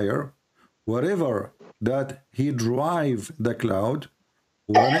fire wherever that he drive the cloud,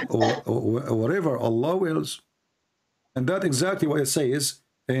 wherever Allah wills. And that's exactly what it says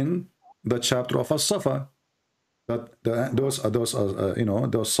in the chapter of As-Safa, that those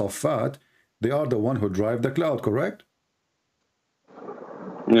Safat, they are the one who drive the cloud, correct?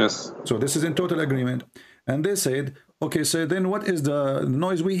 Yes. So this is in total agreement. And they said, okay, so then what is the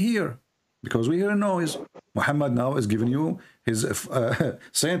noise we hear? Because we hear a noise. Muhammad now is giving you his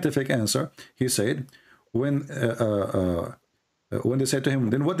scientific answer. He said, when they said to him,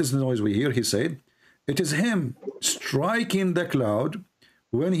 then what is the noise we hear? He said, it is him striking the cloud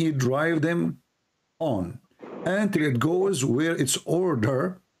when he drive them on until it goes where it's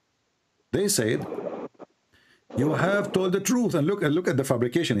order. They said, you have told the truth. And look at the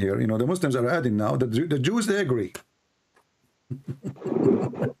fabrication here. You know, the Muslims are adding now that the Jews, they agree.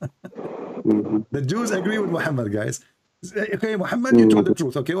 The Jews agree with Muhammad, guys. Okay, Muhammad, you told the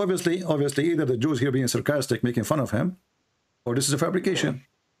truth. Okay, obviously, either the Jews here being sarcastic, making fun of him, or this is a fabrication.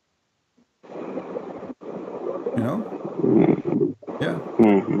 You know? Yeah.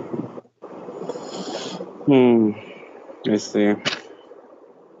 I see.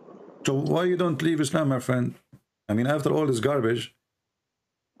 So why you don't leave Islam, my friend? I mean, after all this garbage.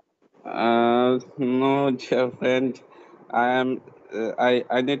 No, dear friend.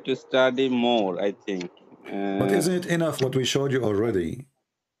 I need to study more, I think. But isn't it enough what we showed you already?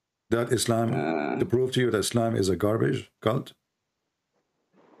 That Islam, to prove to you that Islam is a garbage cult?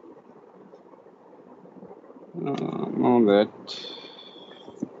 No, that.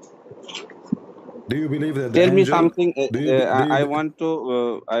 Do you believe that? Tell me something. I want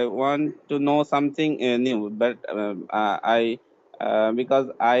to know something new, but because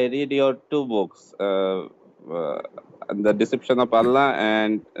I read your two books, The Deception of Allah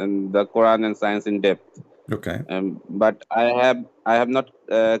and the Quran and Science in Depth. Okay. But I have not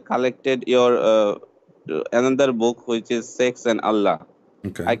collected your another book, which is Sex and Allah.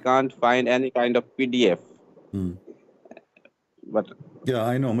 Okay. I can't find any kind of PDF. But yeah,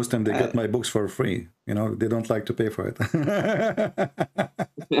 I know Muslim, they get my books for free. You know, they don't like to pay for it.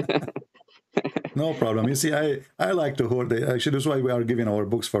 No problem. You see, I like to hoard. Actually, that's why we are giving our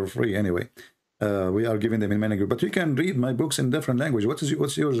books for free anyway. we are giving them in many groups. But you can read my books in different language.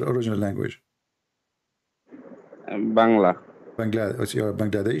 What's your original language? Bangla. What's your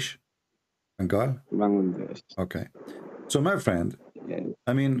Bangladesh? Bengal? Bangladesh. Okay. So my friend, Yeah.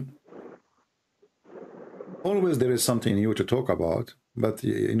 I mean, always there is something new to talk about, but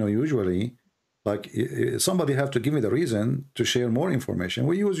you know, usually, like somebody have to give me the reason to share more information.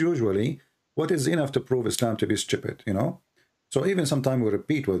 We use usually what is enough to prove Islam to be stupid, you know. So even sometimes we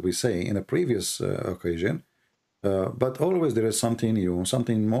repeat what we say in a previous occasion, but always there is something new,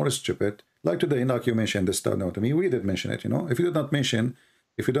 something more stupid. Like today, like you mentioned this start now to me, we did mention it, you know. If you did not mention,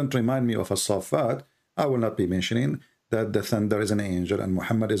 if you don't remind me of a Safat, I will not be mentioning that the thunder is an angel and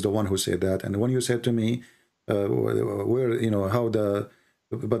Muhammad is the one who said that. And when you said to me, where, you know, how the,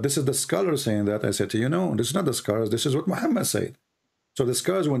 but this is the scholar saying that, I said to you, no, this is not the scholars, this is what Muhammad said. So the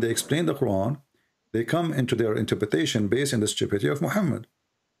scholars, when they explain the Quran, they come into their interpretation based on the stupidity of Muhammad.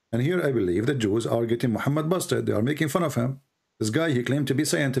 And here I believe the Jews are getting Muhammad busted. They are making fun of him. This guy, he claimed to be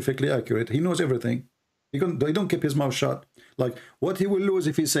scientifically accurate. He knows everything. They don't keep his mouth shut. Like, what he will lose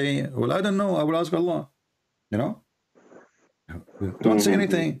if he say, well, I don't know, I will ask Allah. You know? Don't say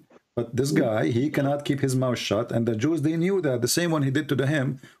anything. But this guy, he cannot keep his mouth shut. And the Jews, they knew that. The same one he did to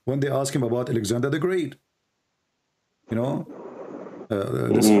him when they asked him about Alexander the Great. You know?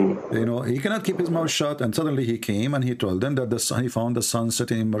 You know, he cannot keep his mouth shut. And suddenly he came and he told them that the sun, he found the sun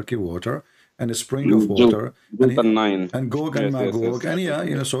sitting in murky water and a spring of water. And Gog and Magog. And yeah,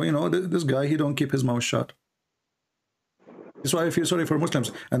 you know, so, you know, this guy, he don't keep his mouth shut. That's why I feel sorry for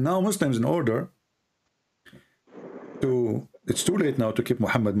Muslims. And now Muslims, in order to, it's too late now to keep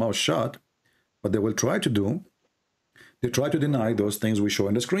Muhammad's mouth shut, but they will try to do, they try to deny those things we show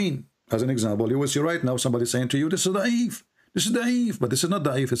on the screen. As an example, you will see right now somebody saying to you, this is da'if, this is da'if, but this is not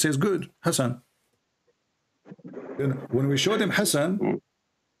da'if, it says good, Hassan. Then when we show them Hassan,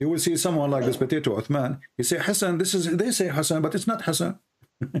 you will see someone like this potato Uthman, he say Hassan, this is, they say Hassan, but it's not Hassan.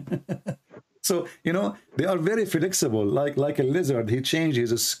 So, you know, they are very flexible, like a lizard. He changes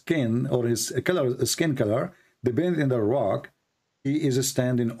his skin or his color, skin color, depending on the rock he is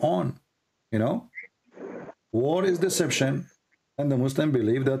standing on. You know, war is deception, and the Muslim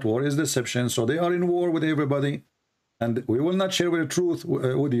believe that war is deception. So they are in war with everybody, and we will not share the truth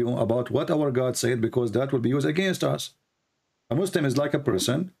with you about what our God said, because that will be used against us. A Muslim is like a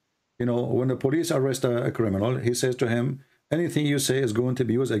person. You know, when the police arrest a criminal, he says to him, anything you say is going to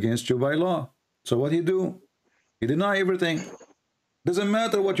be used against you by law. So what he do? He deny everything. Doesn't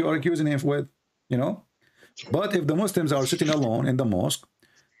matter what you are accusing him with, you know. But if the Muslims are sitting alone in the mosque,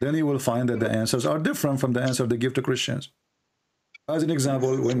 then you will find that the answers are different from the answer they give to Christians. As an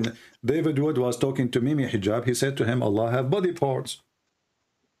example, when David Wood was talking to Mimi Hijab, he said to him, Allah have body parts.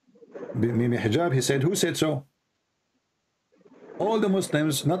 Mimi Hijab, he said, who said so? All the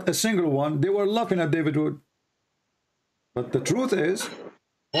Muslims, not a single one, they were laughing at David Wood. But the truth is,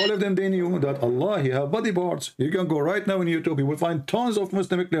 all of them, they knew that Allah, he have body parts. You can go right now on YouTube, you will find tons of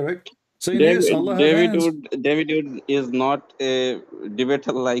Muslim cleric saying, yes, Allah David Wood is not a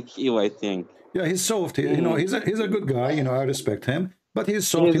debater like you, I think. Yeah, he's soft. You know, he's a good guy. You know, I respect him, but he's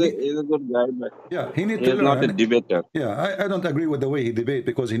soft. He's a good guy, but yeah, he needs to learn. Not a debater. Yeah, I don't agree with the way he debate,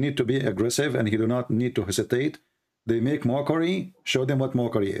 because he need to be aggressive and he do not need to hesitate. They make mockery, show them what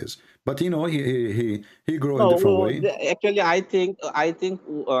mockery is. But you know, he grow in a different way. Actually, I think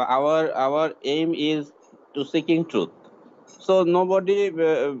our aim is to seeking truth. So nobody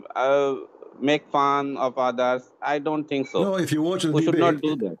make fun of others. I don't think so. No, if you watch the we debate, should not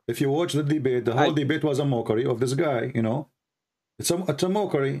do that. If you watch the debate, the whole debate was a mockery of this guy. You know, it's a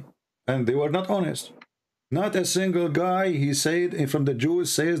mockery, and they were not honest. Not a single guy, he said, from the Jews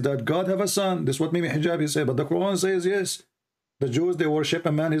says that God have a son. This is what Mimi Hijab he said. But the Quran says, yes, the Jews, they worship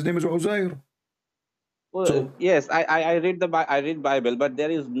a man, his name is Uzair. Well, so, yes, I read Bible, but there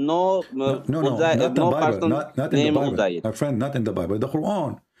is no not in the Bible. Not in the Bible. Uzair. My friend, not in the Bible, the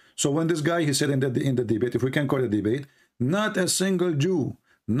Quran. So when this guy, he said in the debate, if we can call it a debate, not a single Jew,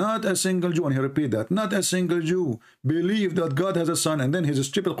 and he repeat that, not a single Jew believe that God has a son, and then his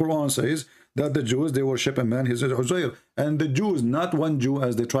stupid Quran says that the Jews, they worship a man, his Uzair. And the Jews, not one Jew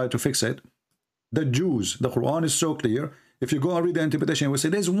as they try to fix it. The Jews, the Quran is so clear. If you go and read the interpretation, we say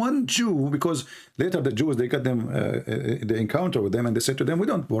there's one Jew, because later the Jews, they got them, they encounter with them, and they said to them, we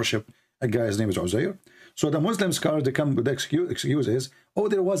don't worship a guy's name is Uzair. So the Muslim scholars, they come with the excuses, oh,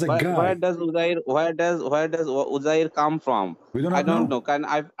 there was a guy. Where does Uzair come from? We don't I don't know.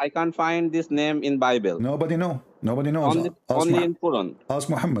 I can't find this name in Bible. Nobody knows. Only in Quran. Ask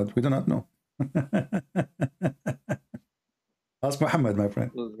Muhammad. We do not know. Ask Muhammad, my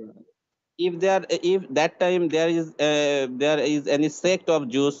friend. If that time there is any sect of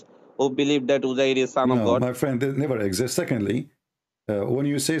Jews who believe that Uzair is son of No, God? my friend, it never exists. Secondly, when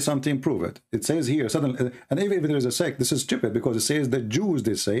you say something, prove it. It says here, suddenly, and even if there is a sect, this is stupid because it says the Jews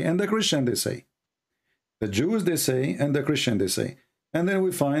they say and the Christian they say. The Jews they say and the Christian they say. And then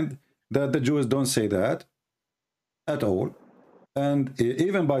we find that the Jews don't say that at all. And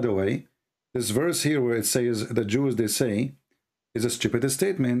even, by the way, this verse here where it says the Jews they say is a stupid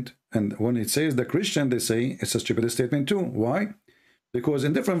statement. And when it says the Christian they say, it's a stupid statement too. Why? Because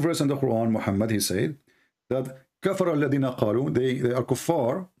in different verses in the Quran, Muhammad, he said that كفر الذين قالوا, they are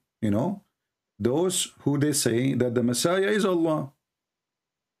kuffar, you know, those who they say that the Messiah is Allah.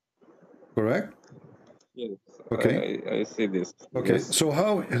 Correct? Yes. Okay. I see this. Okay. Yes. So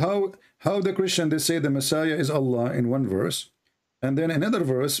how the Christian they say the Messiah is Allah in one verse, and then another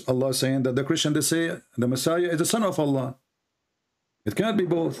verse Allah saying that the Christian they say the Messiah is the son of Allah. It cannot be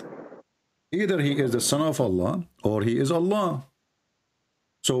both. Either he is the son of Allah or he is Allah.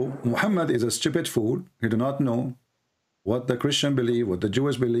 So Muhammad is a stupid fool. He do not know what the Christian believe, what the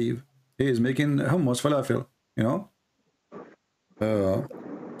Jewish believe. He is making hummus falafel, you know.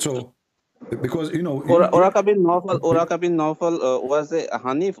 So because you know Waraka bin Nawfal was a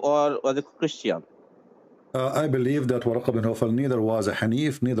Hanif or was a Christian? I believe that Waraka bin Nawfal neither was a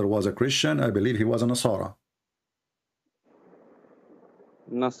Hanif, neither was a Christian. I believe he was a Nasara.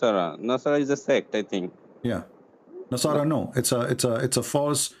 Nasara is a sect, I think. Yeah. Nasara, no, it's a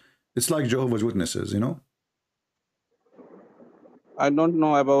false. It's like Jehovah's Witnesses, you know. I don't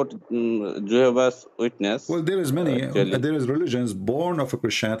know about Jehovah's Witness. Well, there is many. Actually. There is religions born of a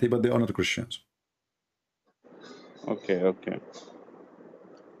Christianity, but they are not Christians. Okay. All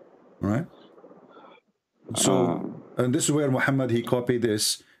right. So, and this is where Muhammad he copied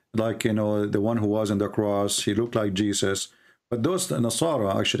this, like you know, the one who was on the cross. He looked like Jesus, but those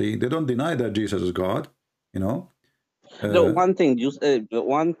Nasara actually they don't deny that Jesus is God, you know. The one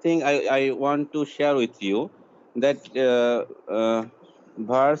thing I want to share with you that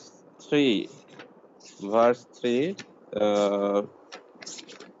verse 3 verse 3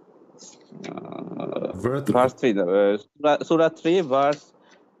 Surah 3 verse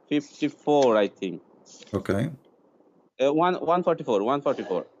 54, I think. Okay. 144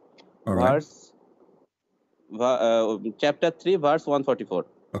 All right. verse chapter 3 verse 144.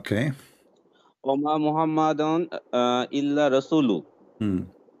 Okay. Oma Muhammadun illa rasulu.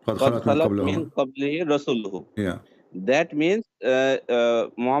 Qad khalat min qablihi rasuluhu. Yeah. That means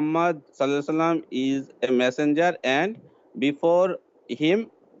Muhammad sallallahu alaihi wasallam is a messenger, and before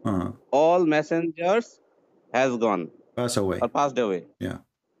him all messengers has gone. Pass away. Or passed away. Yeah.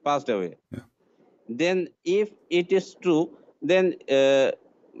 Passed away. Yeah. Then if it is true, then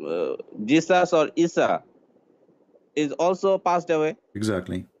Jesus or Isa is also passed away.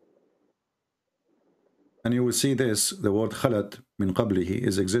 Exactly. And you will see this, the word khalat min qablihi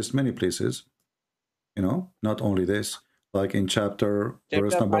exists many places, you know, not only this, like in chapter 5,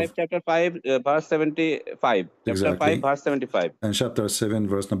 verse 75. Chapter 5, verse 75. And chapter 7,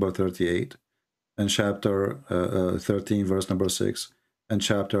 verse number 38. And chapter 13, verse number 6. And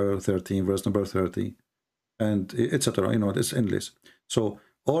chapter 13, verse number 30. And etc. You know, it's endless. So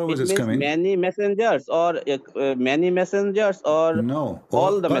always it's coming. Many messengers or no,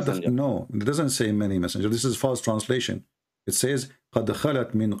 all the messengers. No, it doesn't say many messengers. This is false translation. It says قَدْ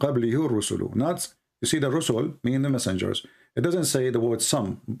خَلَتْ مِنْ قَبْلِهِ الرُّسُلُ. Not, you see, the rusul mean the messengers. It doesn't say the word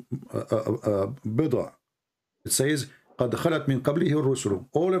some, bid'a. It says قَدْ خَلَتْ مِنْ قَبْلِهِ الرُّسُلُ.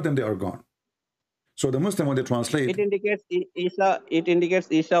 All of them, they are gone. So the Muslim, when they translate, it indicates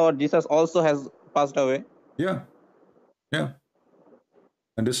Isa or Jesus also has passed away. Yeah.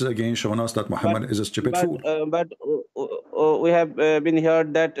 And this is again showing us that Muhammad is a stupid fool. But we have been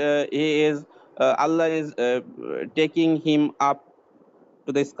heard that he is Allah is taking him up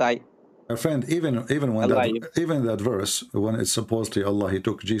to the sky. My friend, even when that verse, when it's supposedly Allah, he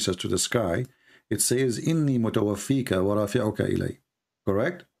took Jesus to the sky, it says inni mutawaffika wa rafi'uka ilay.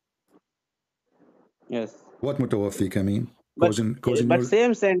 Correct? Yes. What mutawaffika mean? But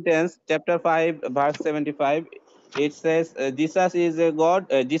same sentence, chapter 5, verse 75, it says Jesus is a God,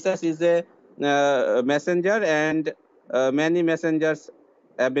 Jesus is a messenger, and many messengers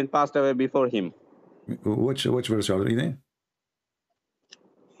have been passed away before him. Which verse are you reading?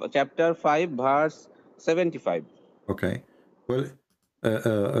 Chapter 5, verse 75. Okay. Well,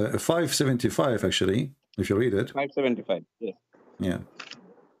 575 actually, if you read it. 575, yes. Yeah.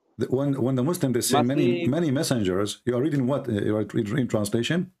 When the Muslim they say many messengers, you are reading what? You are reading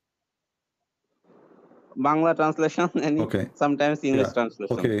translation? Bangla translation and okay. Sometimes English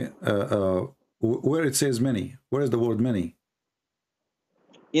translation. Okay. Where it says many, where is the word many?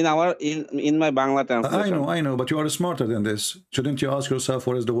 in my Bangla translation. I know, but you are smarter than this. Shouldn't you ask yourself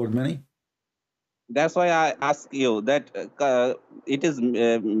what is the word many? That's why I ask you that it is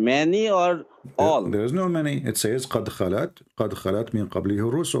many or all. There is no many. It says قد خلت من قبله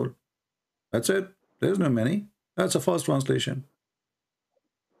الرسل. That's it. There is no many. That's a false translation.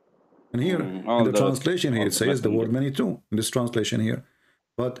 And here, in the translation here, it says the word many too. In this translation here,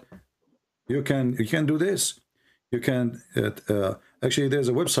 but you can do this. You can actually. There's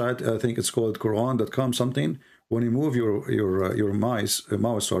a website. I think it's called Quran.com something. When you move your mouse,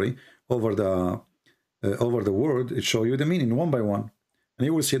 over the word, it shows you the meaning one by one, and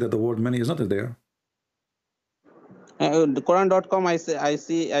you will see that the word many is not there. The Quran.com, I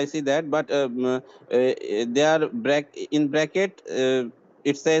see that, but they are in bracket.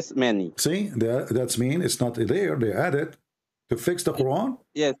 It says many. See, that's mean it's not there. They added to fix the Quran.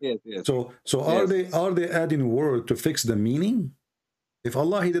 Yes. So yes. are they adding word to fix the meaning? If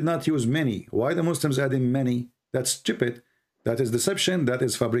Allah He did not use many, why the Muslims adding many? That's stupid. That is deception. That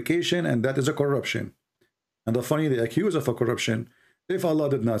is fabrication, and that is a corruption. And the funny, they accuse of a corruption. If Allah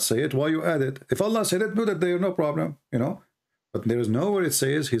did not say it, why you add it? If Allah said it, put it there, no problem, you know. But there is nowhere it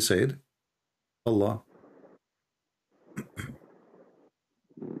says He said Allah.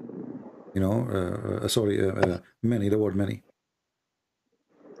 You know, many, the word many.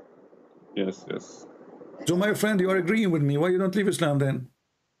 Yes. So my friend, you are agreeing with me. Why you don't leave Islam then?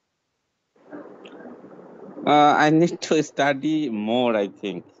 I need to study more, I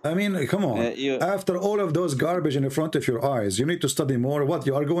think. I mean, come on. After all of those garbage in front of your eyes, you need to study more. What,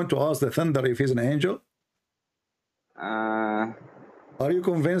 you are going to ask the thunder if he's an angel? Are you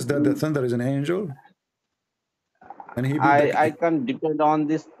convinced that the thunder is an angel? And I can't depend on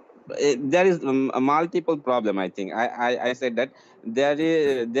this. There is a multiple problem, I think. I said that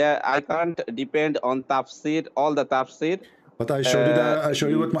I can't depend on tafsir, all the tafsir. But I showed you that. I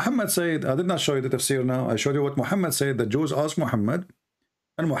showed you what Muhammad said. I did not show you the tafsir now. I showed you what Muhammad said. The Jews asked Muhammad,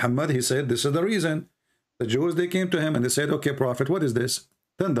 and Muhammad, he said, this is the reason. The Jews, they came to him and they said, okay, prophet, what is this?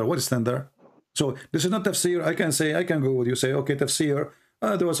 Thunder. What is thunder? So this is not tafsir. I can go with you, say, okay, tafsir.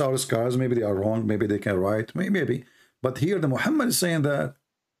 Those are scars. Maybe they are wrong. Maybe they can write. Maybe. But here the Muhammad is saying that.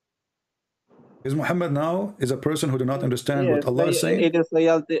 Is Muhammad now is a person who do not understand what Allah is saying? It is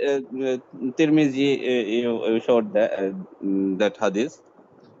real. Tirmizi, you showed that hadith.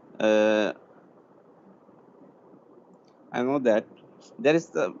 I know that there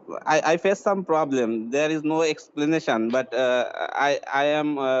is. I face some problem. There is no explanation, but I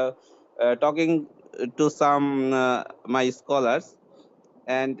am talking to some my scholars,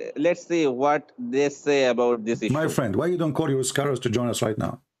 and let's see what they say about this issue. My friend, why you don't call your scholars to join us right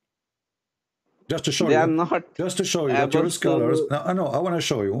now? Just to show they you, are not just to show you that your scholars. No, I want to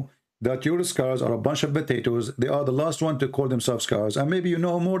show you that your scholars are a bunch of potatoes. They are the last one to call themselves scholars, and maybe you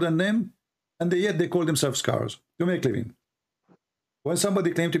know more than them, and yet they call themselves scholars to make living. When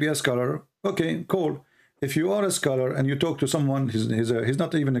somebody claims to be a scholar, okay, cool. If you are a scholar and you talk to someone, he's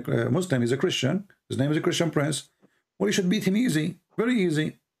not even a Muslim, he's a Christian. His name is a Christian prince. Well, you should beat him easy, very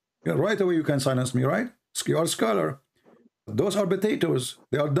easy. Right away, you can silence me, right? You are a scholar. Those are potatoes.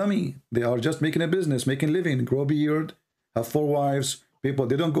 They are dummy. They are just making a business, making living, grow beard, have 4 wives. People,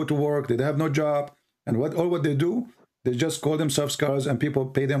 they don't go to work. They have no job. And what they do, they just call themselves scholars, and people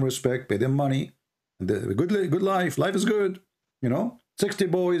pay them respect, pay them money. And good life. Life is good. You know, 60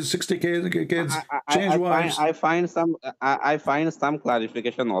 boys, 60 kids, change wives. I find some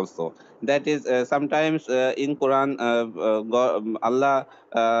clarification also. That is sometimes in Quran, Allah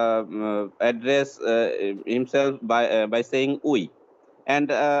address himself by saying we,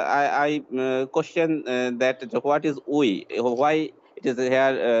 and I question that what is we? Why it is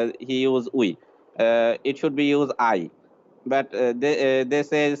here he used we? It should be used I, but they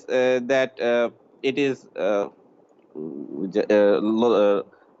says that it is. Royal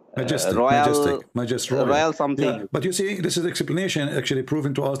something. Yeah. But you see, this is explanation actually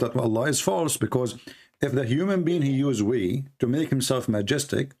proving to us that Allah is false, because if the human being he used we to make himself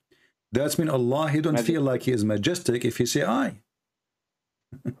majestic, that's mean Allah he don't feel like he is majestic if he say I.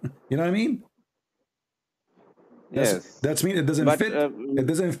 You know what I mean? Yes. That's mean it doesn't fit. It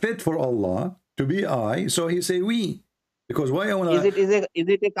doesn't fit for Allah to be I, so he say we. Because why I wanna... Is it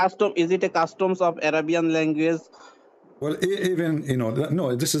a custom? Is it a customs of Arabian language? Well, even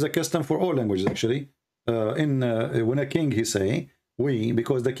no, this is a custom for all languages actually. When a king he say we,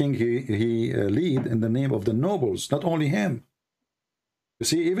 because the king he lead in the name of the nobles, not only him. You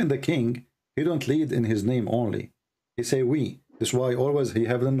see, even the king he don't lead in his name only. He say we. That's why always he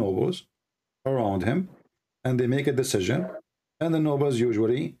have the nobles around him, and they make a decision, and the nobles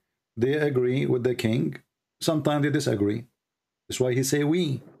usually they agree with the king. Sometimes they disagree. That's why he say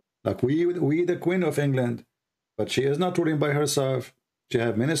we. Like we the Queen of England. But she is not ruling by herself. She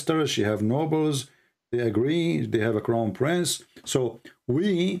have ministers, she have nobles. They agree, they have a crown prince. So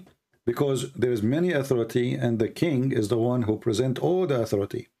we, because there is many authority, and the king is the one who present all the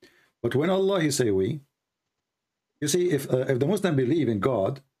authority. But when Allah, he say we, you see, if the Muslim believe in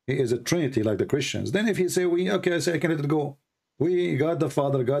God, he is a Trinity like the Christians, then if he say we, okay, I say I can let it go. We, God the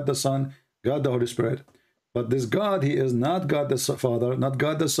Father, God the Son, God the Holy Spirit. But this God, he is not God the Father, not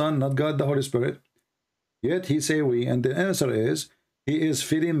God the Son, not God the Holy Spirit. Yet he say we, and the answer is, he is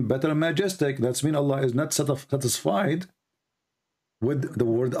feeling better majestic. That's mean Allah is not satisfied with the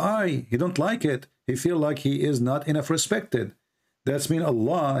word I. He don't like it. He feel like he is not enough respected. That's mean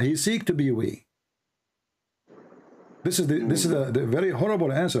Allah, he seek to be we. This is the very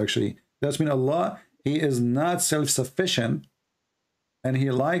horrible answer actually. That's mean Allah, he is not self-sufficient, and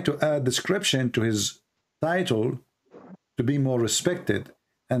he like to add description to his title to be more respected,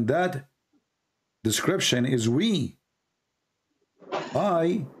 and that description is we.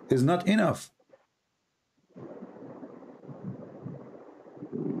 I is not enough.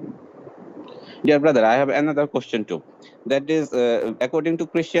 Dear brother, I have another question too. That is, according to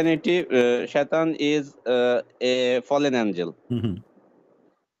Christianity, Shaitan is a fallen angel.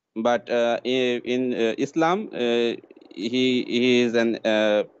 But in Islam, he is an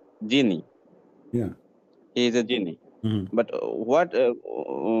genie. Yeah. He is a genie. But what,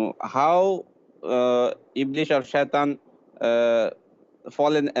 how Iblis or Shaitan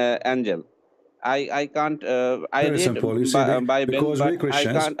fallen angel? I can't. I Very read simple. You see, Bible, because but we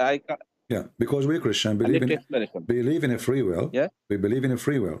Christians, I can't. yeah, because we Christian believe in a free will. Yeah. We believe in a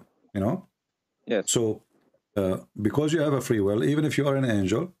free will. You know. Yes. So, because you have a free will, even if you are an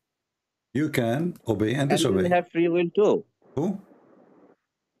angel, you can obey and disobey. Angels have free will too. Who?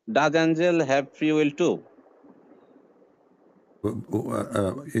 Does angel have free will too?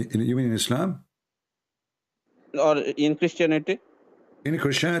 You mean in Islam? Or in Christianity? In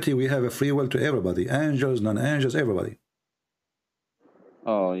Christianity, we have a free will to everybody. Angels, non-angels, everybody.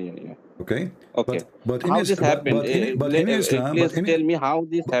 Oh, yeah, yeah. Okay. Okay. But how in this happened? But in Islam, please tell me how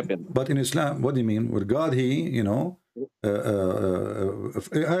this happened. But in Islam, what do you mean? With God, he, you know,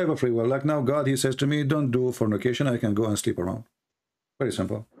 I have a free will. Like now, God, he says to me, don't do fornication. I can go and sleep around. Very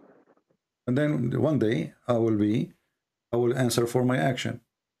simple. And then one day, I will answer for my action.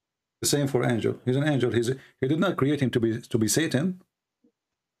 The same for angel. He's an angel. He did not create him to be Satan,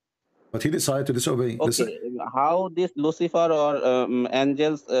 but he decided to disobey. Okay, how this Lucifer or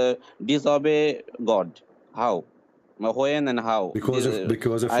angels disobey God? How? When and how? Because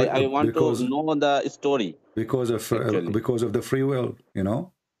of I want to know the story. Because of the free will, you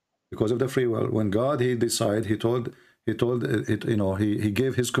know, because of the free will. When God he decided, he told it, you know, he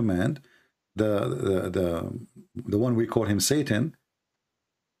gave his command. The one we call him Satan.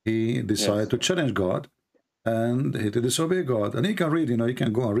 He decided to challenge God, and he to disobey God. And you can read, you know, you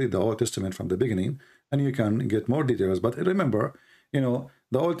can go and read the Old Testament from the beginning, and you can get more details. But remember, you know,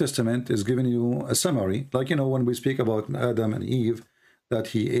 the Old Testament is giving you a summary, like, you know, when we speak about Adam and Eve, that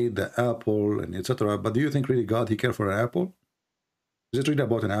he ate the apple and etc. But do you think really God he cared for an apple? Is it really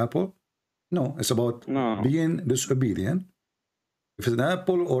about an apple? No, it's about being disobedient. If it's an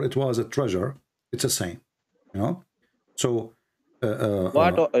apple or it was a treasure, it's the same, you know. So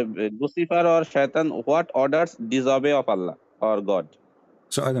what Lucifer or Shaitan, what orders disobey of Allah or God?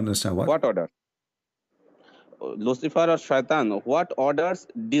 So I don't understand what orders. Lucifer or Shaitan, what orders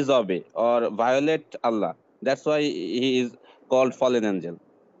disobey or violate Allah? That's why he is called fallen angel.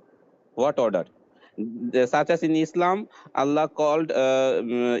 What order? Such as in Islam, Allah called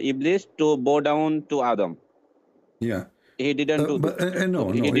Iblis to bow down to Adam. Yeah. He didn't do this.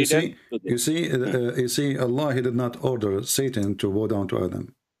 No. You see, Allah, he did not order Satan to bow down to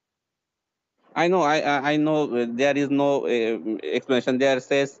Adam. I know. I know. There is no explanation. There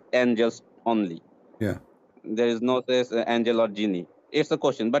says angels only. Yeah. There is no says angel or genie. It's a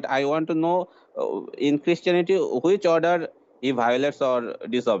question, but I want to know in Christianity which order he violates or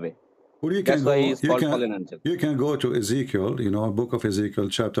disobey. Well, That's why he's called fallen angel. You can go to Ezekiel, you know, book of Ezekiel,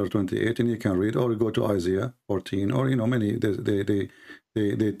 chapter 28, and you can read, or go to Isaiah 14, or, you know, many, they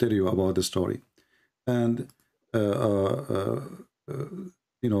tell you about the story. And, you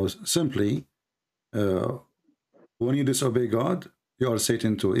know, simply, when you disobey God, you are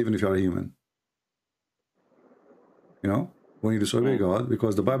Satan too, even if you are a human. You know, when you disobey God,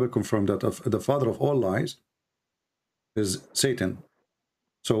 because the Bible confirmed that the father of all lies is Satan.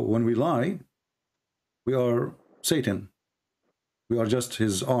 So when we lie, we are Satan. We are just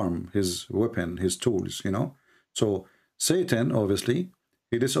his arm, his weapon, his tools, you know. So Satan, obviously,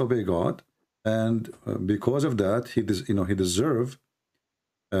 he disobeyed God, and because of that, he deserved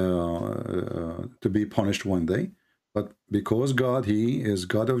to be punished one day. But because God, he is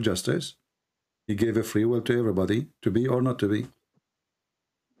God of justice, he gave a free will to everybody to be or not to be.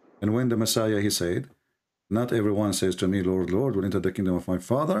 And when the Messiah, he said, not everyone says to me, Lord, Lord, will enter the kingdom of my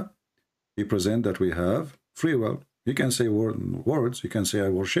Father. He present that we have free will. You can say words, you can say I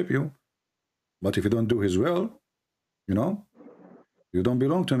worship you, but if you don't do his will, you know, you don't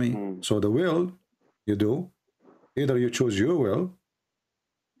belong to me. So the will you do, either you choose your will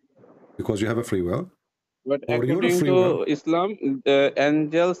because you have a free will, But or your according free to will. Islam,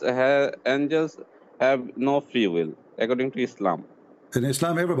 angels have no free will. According to Islam. In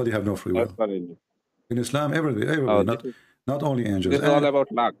Islam, everybody have no free will. In Islam, everybody, not only angels. This is all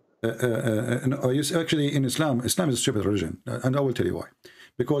about luck. Actually, in Islam is a stupid religion, and I will tell you why.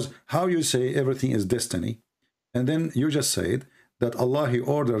 Because how you say everything is destiny, and then you just said that Allah, he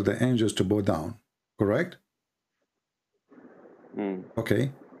ordered the angels to bow down, correct?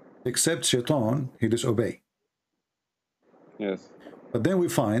 Okay, except Shaitan, he disobey. Yes. But then we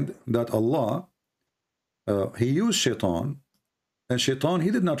find that Allah, he used Shaitan, and Shaitan, he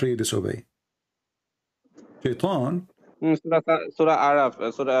did not really disobey. Shaitan, Surah Arab,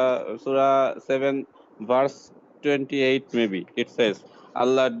 Surah 7, verse 28, maybe it says,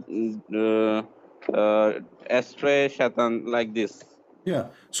 Allah astray Shaitan, like this. yeah.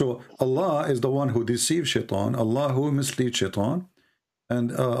 So Allah is the one who deceives Shaitan, Allah who misleads Shaitan,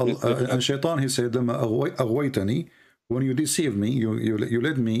 and Shaitan, he said, when you deceive me, you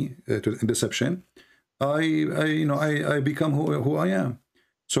led me to deception, I become who I am.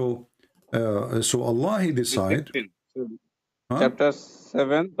 So Allah, he decide. Chapter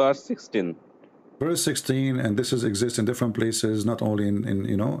 7, verse 16. Verse 16, and this exists in different places, not only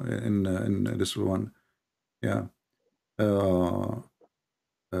in this one. Yeah.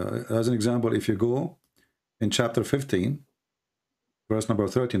 As an example, if you go in chapter 15, verse number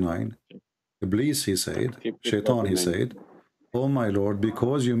 39, Iblis, he said, Shaitan, he said, "Oh my Lord,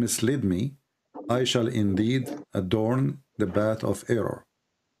 because you misled me, I shall indeed adorn the path of error."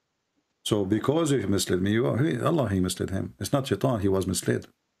 So because you misled me, Allah, he misled him. It's not Shaitan, he was misled.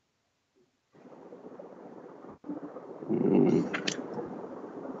 Mm.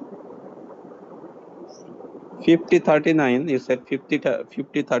 5039, you said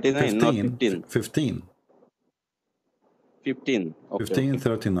 5039, not 15. 15. 15. Okay,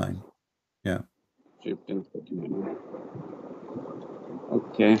 1539. Yeah. 1539.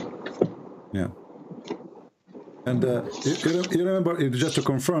 Okay. Yeah. And you remember, just to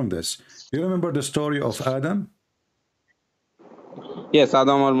confirm this, you remember the story of Adam? Yes,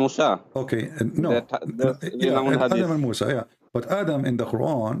 Adam and Musa. Okay, no. Adam and Musa, yeah. But Adam in the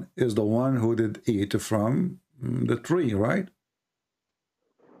Quran is the one who did eat from the tree, right?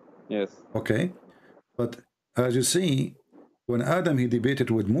 Yes. Okay. But as you see, when Adam, he debated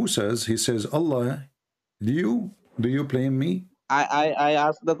with Moses, he says, Allah, do you blame me? I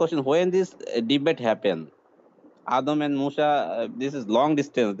asked the question, when this debate happened? Adam and Musa, this is long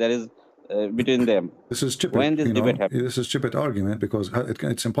distance. There is between them. This is stupid. When this debate happened? This is stupid argument because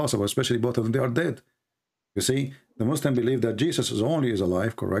it's impossible, especially both of them, they are dead. You see, the Muslim believe that Jesus is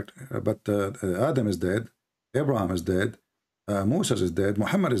alive, correct? But Adam is dead, Abraham is dead, Moses is dead,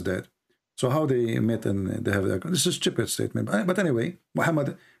 Muhammad is dead. So how they met and they have this is a stupid statement. But anyway,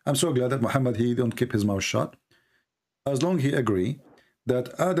 Muhammad, I'm so glad that Muhammad, he don't keep his mouth shut. As long he agree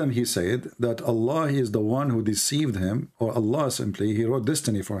that Adam, he said that Allah is the one who deceived him, or Allah simply, he wrote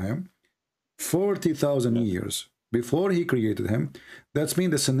destiny for him 40,000 years before he created him. That's mean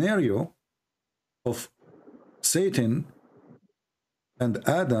the scenario of Satan and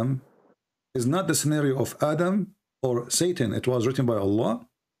Adam is not the scenario of Adam or Satan. It was written by Allah.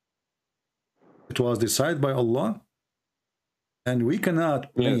 It was decided by Allah. And we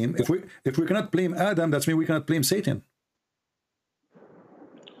cannot blame, if we cannot blame Adam, that's mean we cannot blame Satan.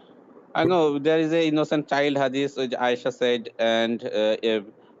 I know there is a innocent child hadith which Aisha said, and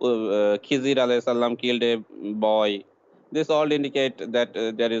Khizr alayhi salam killed a boy. This all indicate that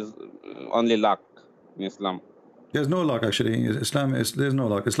there is only luck in Islam. There's no luck actually. There's no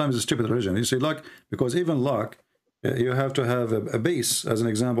luck. Islam is a stupid religion. You see, luck, because even luck, you have to have a base. As an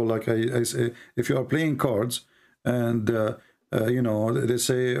example, like I say, if you are playing cards and they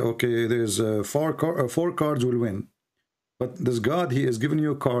say, okay, there's four cards will win. But this God, he is giving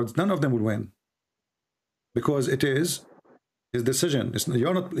you cards, none of them will win. Because it is his decision.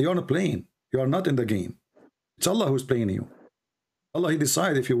 You're not playing. You are not in the game. It's Allah who's playing you. Allah, he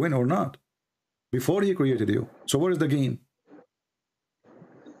decides if you win or not before he created you. So what is the game?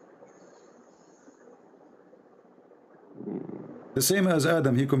 The same as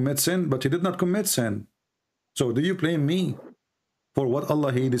Adam, he commits sin, but he did not commit sin. So do you blame me for what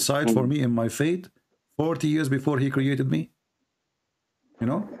Allah he decided for me in my fate 40 years before he created me? You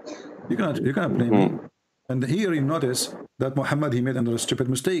know, you cannot blame me. And here you notice that Muhammad he made another stupid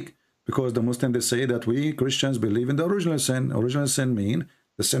mistake, because the Muslims they say that we Christians believe in the original sin. Original sin mean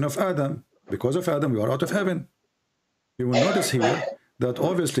the sin of Adam. Because of Adam we are out of heaven. You will notice here that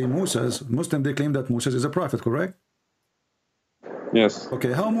obviously Muslims they claim that Moses is a prophet, correct? Yes.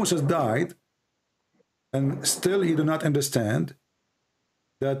 Okay, how Moses died, and still he do not understand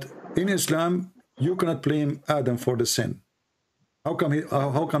that in Islam you cannot blame Adam for the sin. How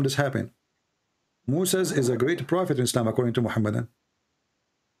come this happened? Moses is a great prophet in Islam according to Muhammadan.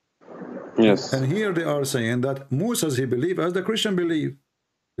 Yes. And here they are saying that Moses he believed as the Christian believe.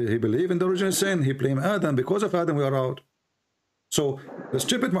 He believed in the original sin. He blamed Adam. Because of Adam we are out. So the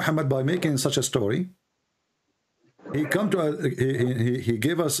stupid Muhammad, by making such a story, he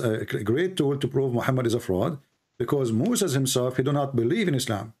gave us a great tool to prove Muhammad is a fraud, because Moses himself he do not believe in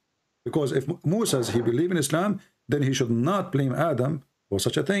Islam. Because if Moses he believe in Islam, then he should not blame Adam for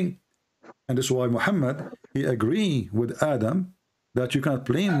such a thing. And this is why Muhammad he agree with Adam that you cannot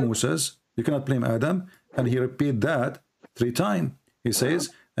blame Moses, you cannot blame Adam, and he repeat that 3 times. He says,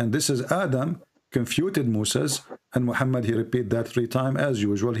 and this is Adam confuted Moses, and Muhammad he repeat that 3 times as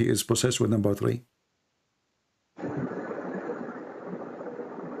usual. He is possessed with number 3.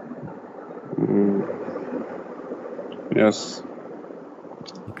 Yes.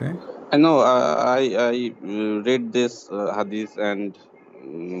 Okay. I know. I read this hadith and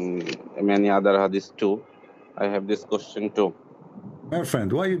many other hadiths too. I have this question too. My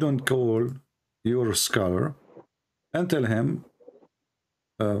friend, why you don't call your scholar and tell him,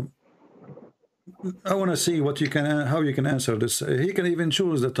 I want to see what you can, how you can answer this. He can even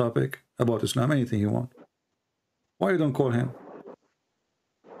choose the topic about Islam, anything you want. Why you don't call him?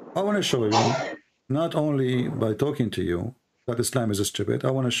 I want to show you, not only by talking to you, that Islam is stupid.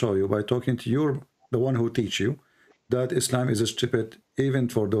 I want to show you by talking to the one who teach you, that Islam is stupid, even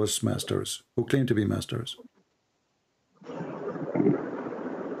for those masters who claim to be masters.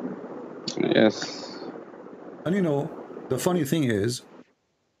 Yes. And you know, the funny thing is,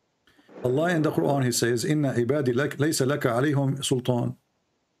 Allah in the Quran, he says, Inna ibadi laysa laka alayhum sultan.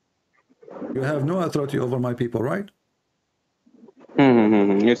 You have no authority over my people, right?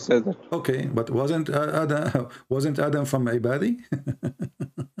 It says that. Okay, but wasn't Adam from ibadi?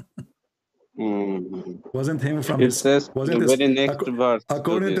 Wasn't him from it says the very next verse.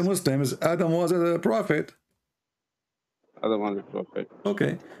 According to Muslims, Adam was a prophet. Adam was a prophet.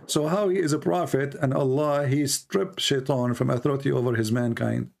 Okay, so how he is a prophet, and Allah he stripped shaitan from authority over his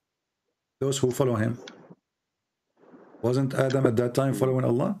mankind, those who follow him. Wasn't Adam at that time following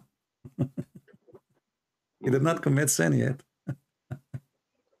Allah? He did not commit sin yet.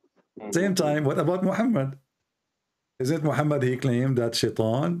 Same time, what about Muhammad? Isn't Muhammad he claimed that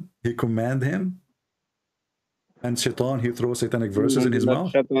shaitan he command him, and shaitan he throws satanic verses in his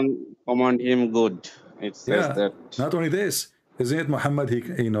mouth? Shaitan command him good. It says that. Not only this, isn't it Muhammad he,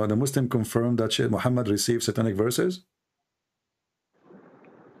 the Muslim confirmed that Muhammad received satanic verses?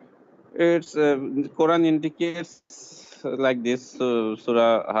 It's Quran indicates like this,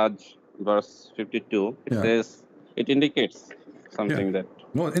 Surah Hajj verse 52. It says, it indicates something that.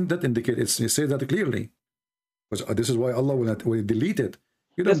 No, that indicates, it says that clearly. Because this is why Allah will delete it.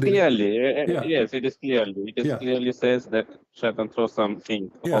 You don't clearly. Yes, it is clearly. It is clearly says that Shaitan throws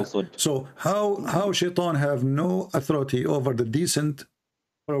something also. So how Shaitan have no authority over the decent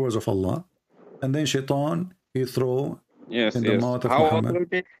followers of Allah, and then Shaitan he throw in the mouth of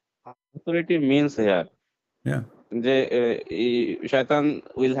Muhammad. Authority means here. Yeah. Shaitan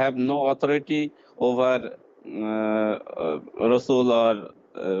will have no authority over Rasul or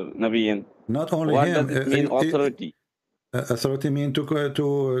Nabiyin. Not only what him. Does it mean authority? Authority mean to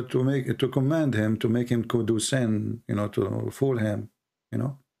command him, to make him do sin, to fool him,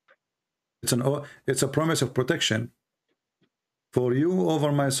 It's a promise of protection. For you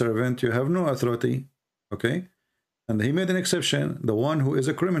over my servant, you have no authority, okay? And he made an exception, the one who is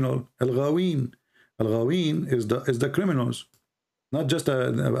a criminal, al-ghaween. Al-ghaween is the criminals, not just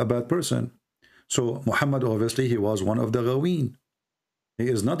a bad person. So Muhammad, obviously, he was one of the ghaween. He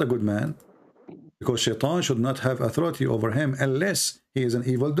is not a good man, because shaitan should not have authority over him unless he is an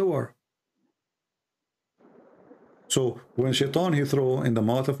evildoer. So when shaitan he throw in the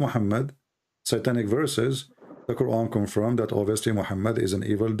mouth of Muhammad satanic verses, the Quran confirmed that obviously Muhammad is an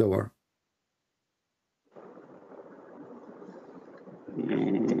evildoer.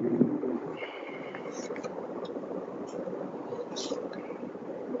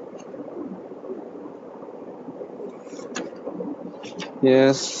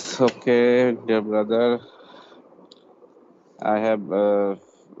 Yes, okay, dear brother. I have a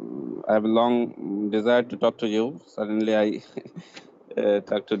long desire to talk to you. Suddenly, I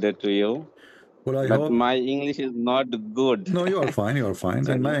talk today to you. Well, I But hope. my English is not good. No, you are fine. You are fine.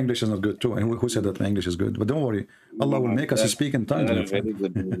 And my English is not good too. And who said that my English is good? But don't worry. Allah will make us speak in tongues, my friend. Very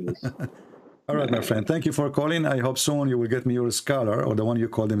good English. All right, my friend. Thank you for calling. I hope soon you will get me your scholar, or the one you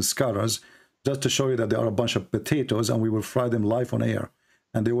call them scholars, just to show you that they are a bunch of potatoes and we will fry them live on air.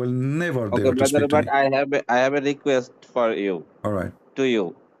 And they will never Okay, dare to brother, speak to but me. I have a request for you. All right. To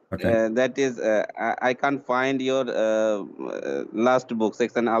you. Okay. That is, I can't find your last book,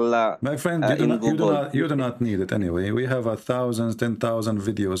 Section Allah. My friend, you do not need it anyway. We have 1,000, 10,000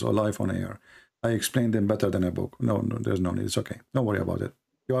 videos or live on air. I explain them better than a book. No, there's no need. It's okay. Don't worry about it.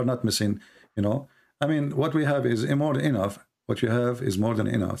 You are not missing, you know. I mean, what we have is more than enough. What you have is more than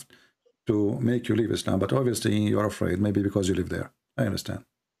enough to make you leave Islam. But obviously, you're afraid, maybe because you live there. I understand.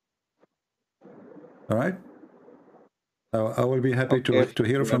 All right? I will be happy to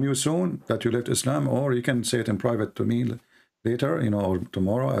hear from you soon that you left Islam, or you can say it in private to me later, you know, or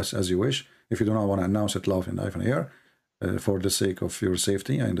tomorrow, as you wish. If you do not want to announce it live in air, for the sake of your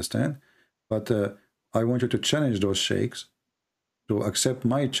safety, I understand. But I want you to challenge those sheikhs to accept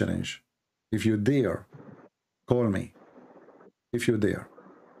my challenge. If you dare, call me. If you dare.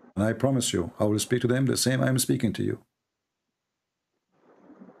 And I promise you, I will speak to them the same I'm speaking to you.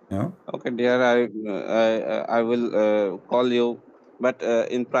 Yeah? Okay, dear, I will call you, but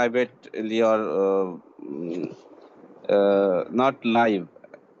in privately or not live.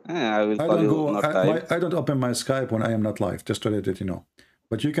 I will call you not live. I don't open my Skype when I am not live, just to let you know.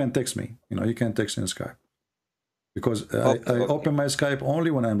 But you can text me. You know, you can text in Skype. Because I open my Skype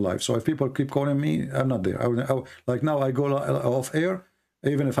only when I'm live. So if people keep calling me, I'm not there. Like now, I go off air.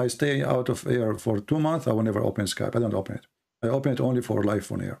 Even if I stay out of air for 2 months, I will never open Skype. I don't open it. I open it only for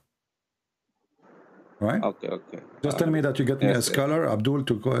live on air. Right? Okay, okay. Just tell me that you get me a scholar, Abdul,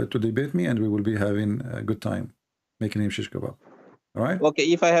 to debate me, and we will be having a good time making him shish kebab. All right? Okay,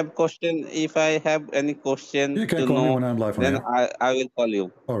 if I have any question, you can call me when I'm live on then air. I will call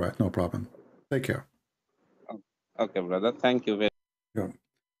you. All right, no problem. Take care. Okay, brother. Thank you very much.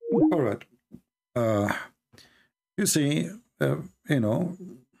 All right. You see, you know,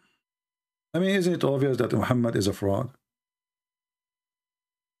 I mean, isn't it obvious that Muhammad is a fraud?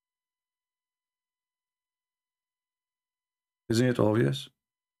 Isn't it obvious?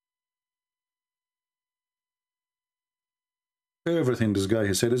 Everything this guy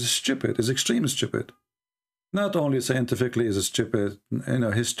he said is stupid, is extremely stupid. Not only scientifically is it stupid, you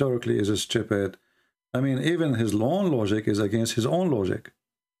know, historically is it stupid. I mean, even his own logic is against his own logic.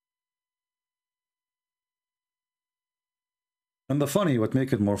 And the funny, what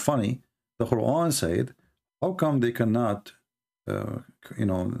make it more funny, the Quran said, how come they cannot, you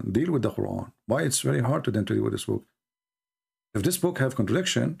know, deal with the Quran? Why it's very hard to them to deal with this book? If this book have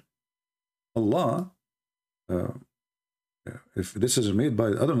contradiction, Allah, if this is made by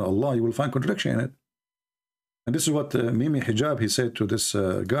other than Allah, you will find contradiction in it. And this is what Mimi Hijab, he said to this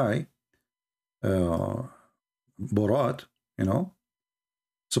guy, Borat, you know,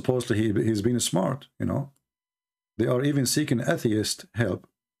 supposedly he's been smart, you know. They are even seeking atheist help.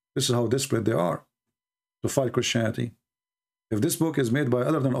 This is how desperate they are to fight Christianity. If this book is made by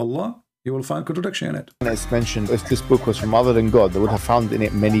other than Allah, you will find contradiction in it. It's mentioned if this book was from other than God, they would have found in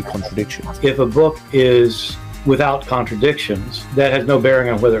it many contradictions. If a book is without contradictions, that has no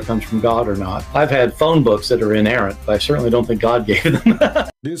bearing on whether it comes from God or not. I've had phone books that are inerrant, but I certainly don't think God gave them.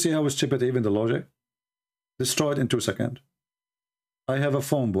 Do you see how it's stupid, even the logic? Destroyed in 2 seconds. I have a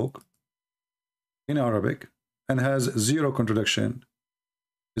phone book in Arabic and has 0 contradiction.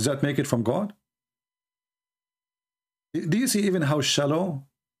 Does that make it from God? Do you see even how shallow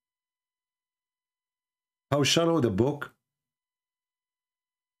the book?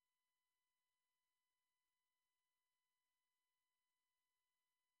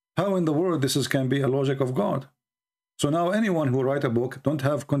 How in the world this can be a logic of God? So now anyone who write a book don't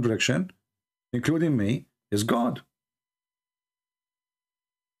have contradiction, including me, is God.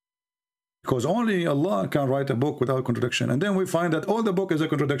 Because only Allah can write a book without contradiction. And then we find that all the book is a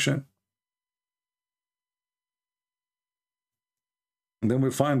contradiction. And then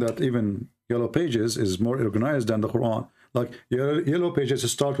we find that even Yellow Pages is more organized than the Quran. Like Yellow Pages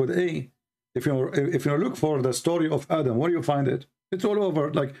start with A. If you look for the story of Adam, where do you find it? It's all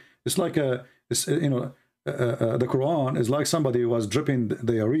over. Like it's like the Quran is like somebody who was dripping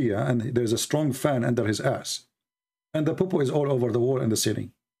diarrhea and there's a strong fan under his ass, and the poo is all over the wall in the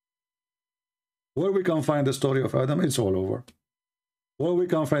ceiling. Where we can find the story of Adam, it's all over. Where we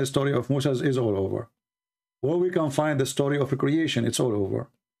can find the story of Moses is all over. Where we can find the story of creation, it's all over.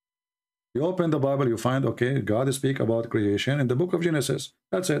 You open the Bible, you find, okay, God speak about creation in the book of Genesis.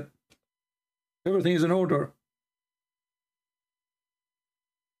 That's it. Everything is in order.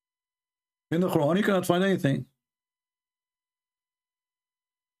 In the Quran, you cannot find anything.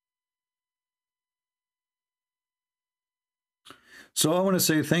 So I want to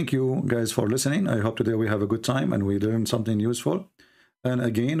say thank you guys for listening. I hope today we have a good time and we learned something useful. And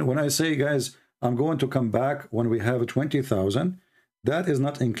again, when I say, guys, I'm going to come back when we have 20,000, that is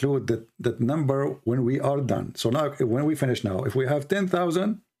not include that number when we are done. So now, when we finish now, if we have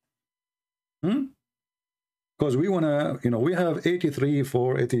 10,000, because we want to, you know, we have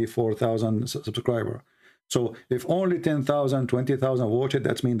 84,000 subscribers. So if only 10,000, 20,000 watch it,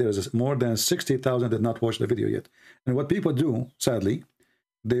 that means there's more than 60,000 that not watch the video yet. And what people do, sadly,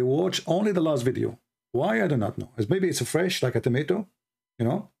 they watch only the last video. Why? I do not know. Maybe it's fresh like a tomato, you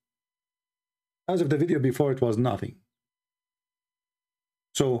know, as if the video before it was nothing.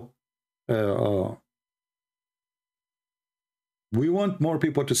 So we want more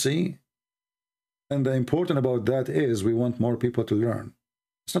people to see, and the important about that is we want more people to learn.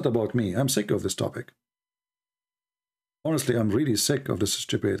 It's not about me. I'm sick of this topic. Honestly, I'm really sick of this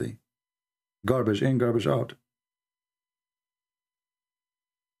stupidity. Garbage in, garbage out.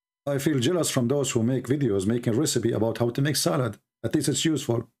 I feel jealous from those who make videos making recipe about how to make salad. At least it's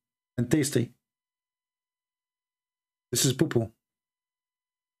useful and tasty. This is poo-poo.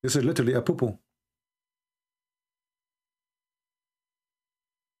 This is literally a poo-poo.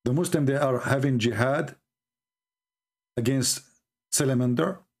 The Muslims, they are having jihad against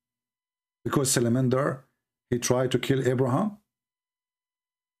Salamander because Salamander, he tried to kill Abraham.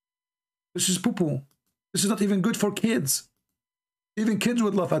 This is poo-poo. This is not even good for kids. Even kids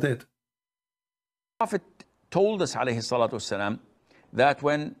would laugh at it. Prophet told us, alayhi salatu wasalam, that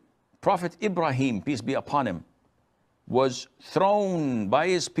when Prophet Ibrahim, peace be upon him, was thrown by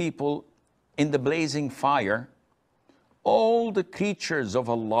his people in the blazing fire, all the creatures of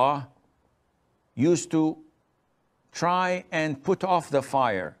Allah used to try and put off the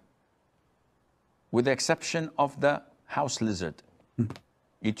fire, with the exception of the house lizard.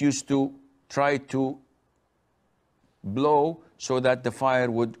 It used to try to blow so that the fire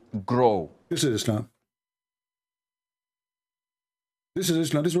would grow. This is Islam. This is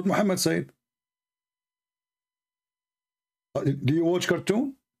Islam. This is what Muhammad said. Do you watch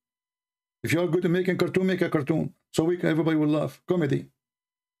cartoon? If you are good at making cartoon, make a cartoon. So everybody will laugh. Comedy.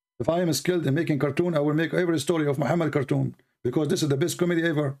 If I am skilled in making cartoon, I will make every story of Muhammad cartoon. Because this is the best comedy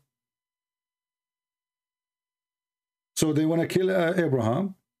ever. So they want to kill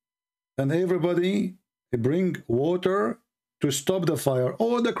Abraham. And everybody bring water to stop the fire.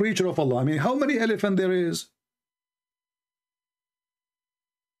 All the creature of Allah. I mean, how many elephant there is?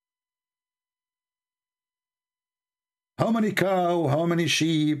 How many cow, how many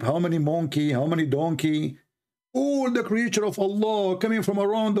sheep, how many monkey, how many donkey? All the creature of Allah coming from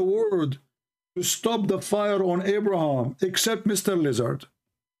around the world to stop the fire on Abraham, except Mr. Lizard.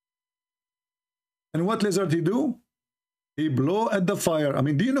 And what lizard he do? He blow at the fire. I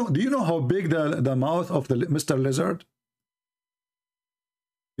mean, do you know how big the mouth of the Mr. Lizard?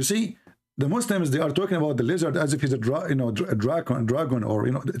 You see, the Muslims, they are talking about the lizard as if he's a dragon, or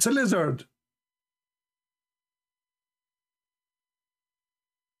it's a lizard.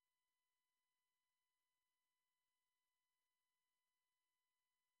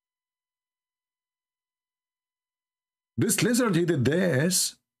 This lizard, he did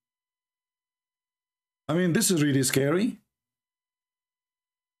this. I mean, this is really scary.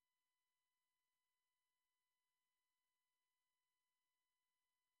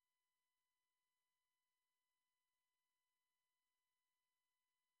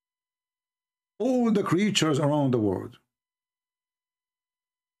 All the creatures around the world,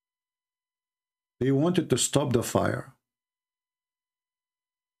 they wanted to stop the fire.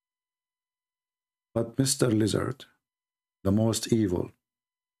 But Mr. Lizard, the most evil,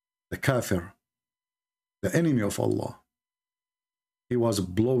 the kafir, the enemy of Allah, he was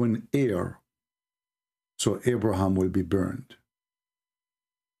blowing air so Abraham will be burned.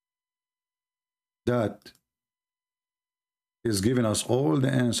 That is giving us all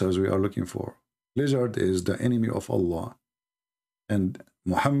the answers we are looking for. Lizard is the enemy of Allah. And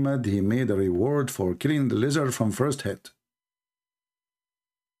Muhammad, he made a reward for killing the lizard from first hit.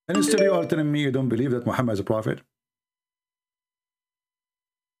 And still you are telling me you don't believe that Muhammad is a prophet?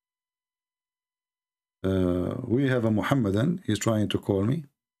 We have a Muhammadan, he's trying to call me.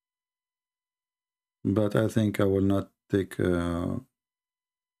 But I think I will not take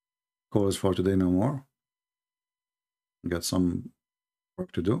calls for today no more. Got some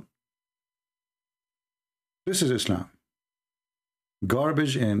work to do. This is Islam.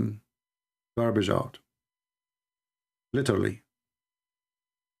 Garbage in, garbage out. Literally.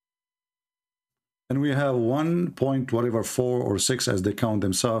 And we have 1 point whatever 4 or 6 as they count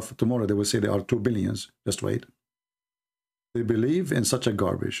themselves. Tomorrow they will say there are 2 billions. Just wait. They believe in such a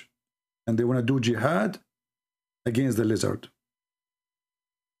garbage. And they want to do jihad against the lizard.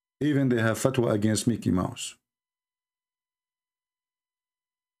 Even they have fatwa against Mickey Mouse.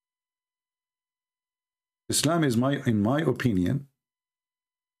 Islam is, in my opinion,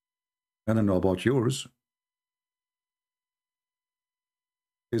 I don't know about yours,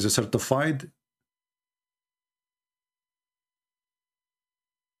 is a certified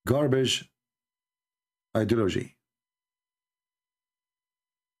garbage ideology.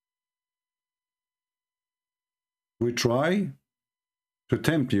 We try to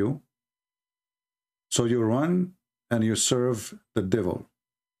tempt you so you run and you serve the devil.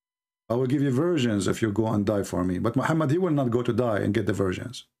 I will give you virgins if you go and die for me. But Muhammad, he will not go to die and get the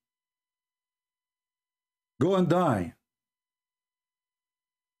virgins. Go and die.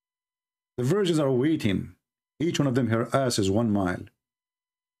 The virgins are waiting. Each one of them, her ass is 1 mile.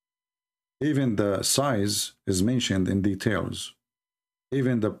 Even the size is mentioned in details.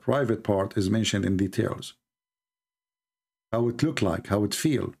 Even the private part is mentioned in details. How it look like, how it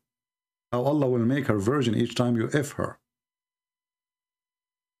feel. How Allah will make her virgin each time you F her.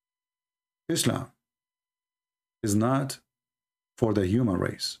 Islam is not for the human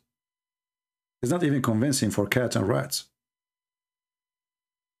race. It's not even convincing for cats and rats.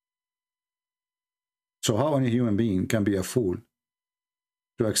 So how any human being can be a fool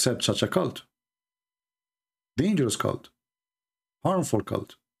to accept such a cult? Dangerous cult. Harmful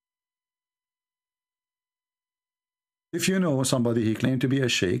cult. If you know somebody he claimed to be a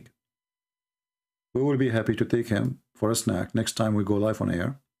sheikh, we will be happy to take him for a snack next time we go live on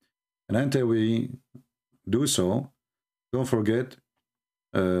air. And until we do so, don't forget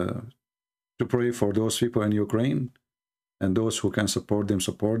to pray for those people in Ukraine and those who can support them,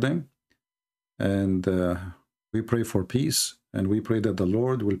 support them. And we pray for peace, and we pray that the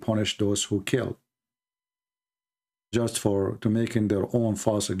Lord will punish those who kill just to make in their own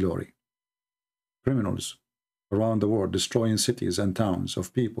false glory. Criminals around the world, destroying cities and towns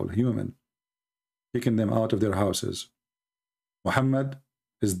of people, human, kicking them out of their houses. Muhammad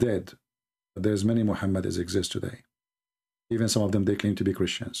is dead, but there's many Muhammads exist today. Even some of them, they claim to be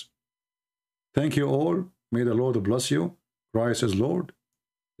Christians. Thank you all. May the Lord bless you. Christ is Lord.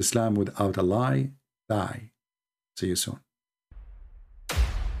 Islam without a lie, die. See you soon.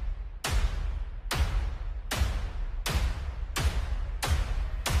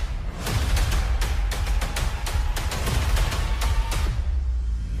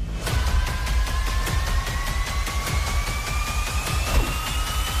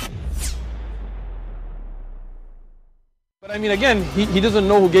 But I mean, again, he doesn't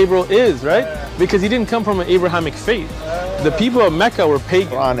know who Gabriel is, right? Because he didn't come from an Abrahamic faith. The people of Mecca were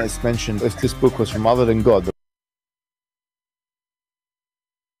pagan. Quran is mentioned if this book was from other than God.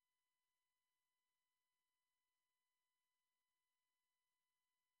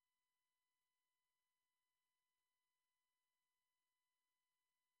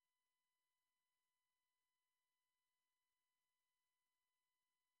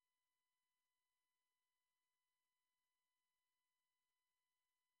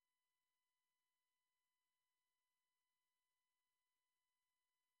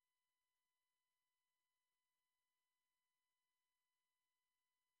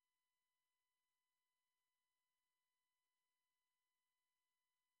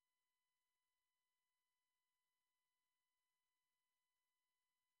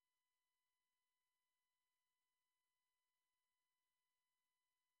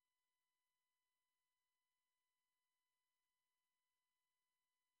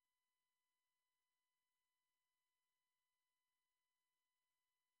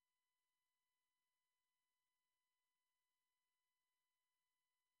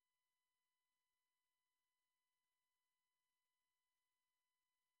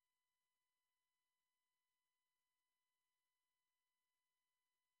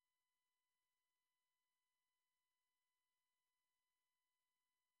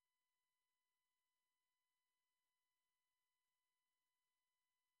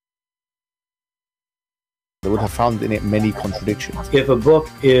 They would have found in it many contradictions. If a book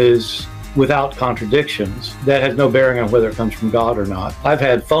is without contradictions, that has no bearing on whether it comes from God or not. I've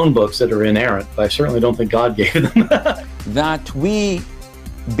had phone books that are inerrant, but I certainly don't think God gave them. That we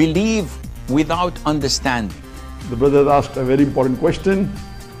believe without understanding. The brother asked a very important question,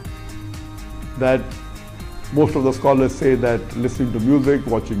 that most of the scholars say that listening to music,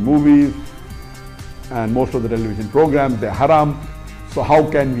 watching movies, and most of the television programs, they're haram. So how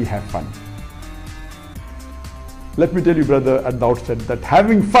can we have fun? Let me tell you, brother, at the outset that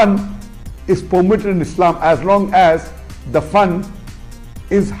having fun is permitted in Islam as long as the fun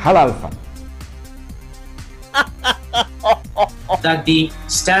is halal fun. That the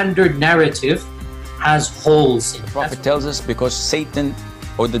standard narrative has holes in it. The Prophet tells us because Satan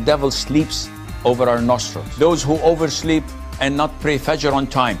or the devil sleeps over our nostrils. Those who oversleep and not pray Fajr on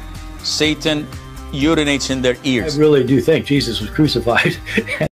time, Satan urinates in their ears. I really do think Jesus was crucified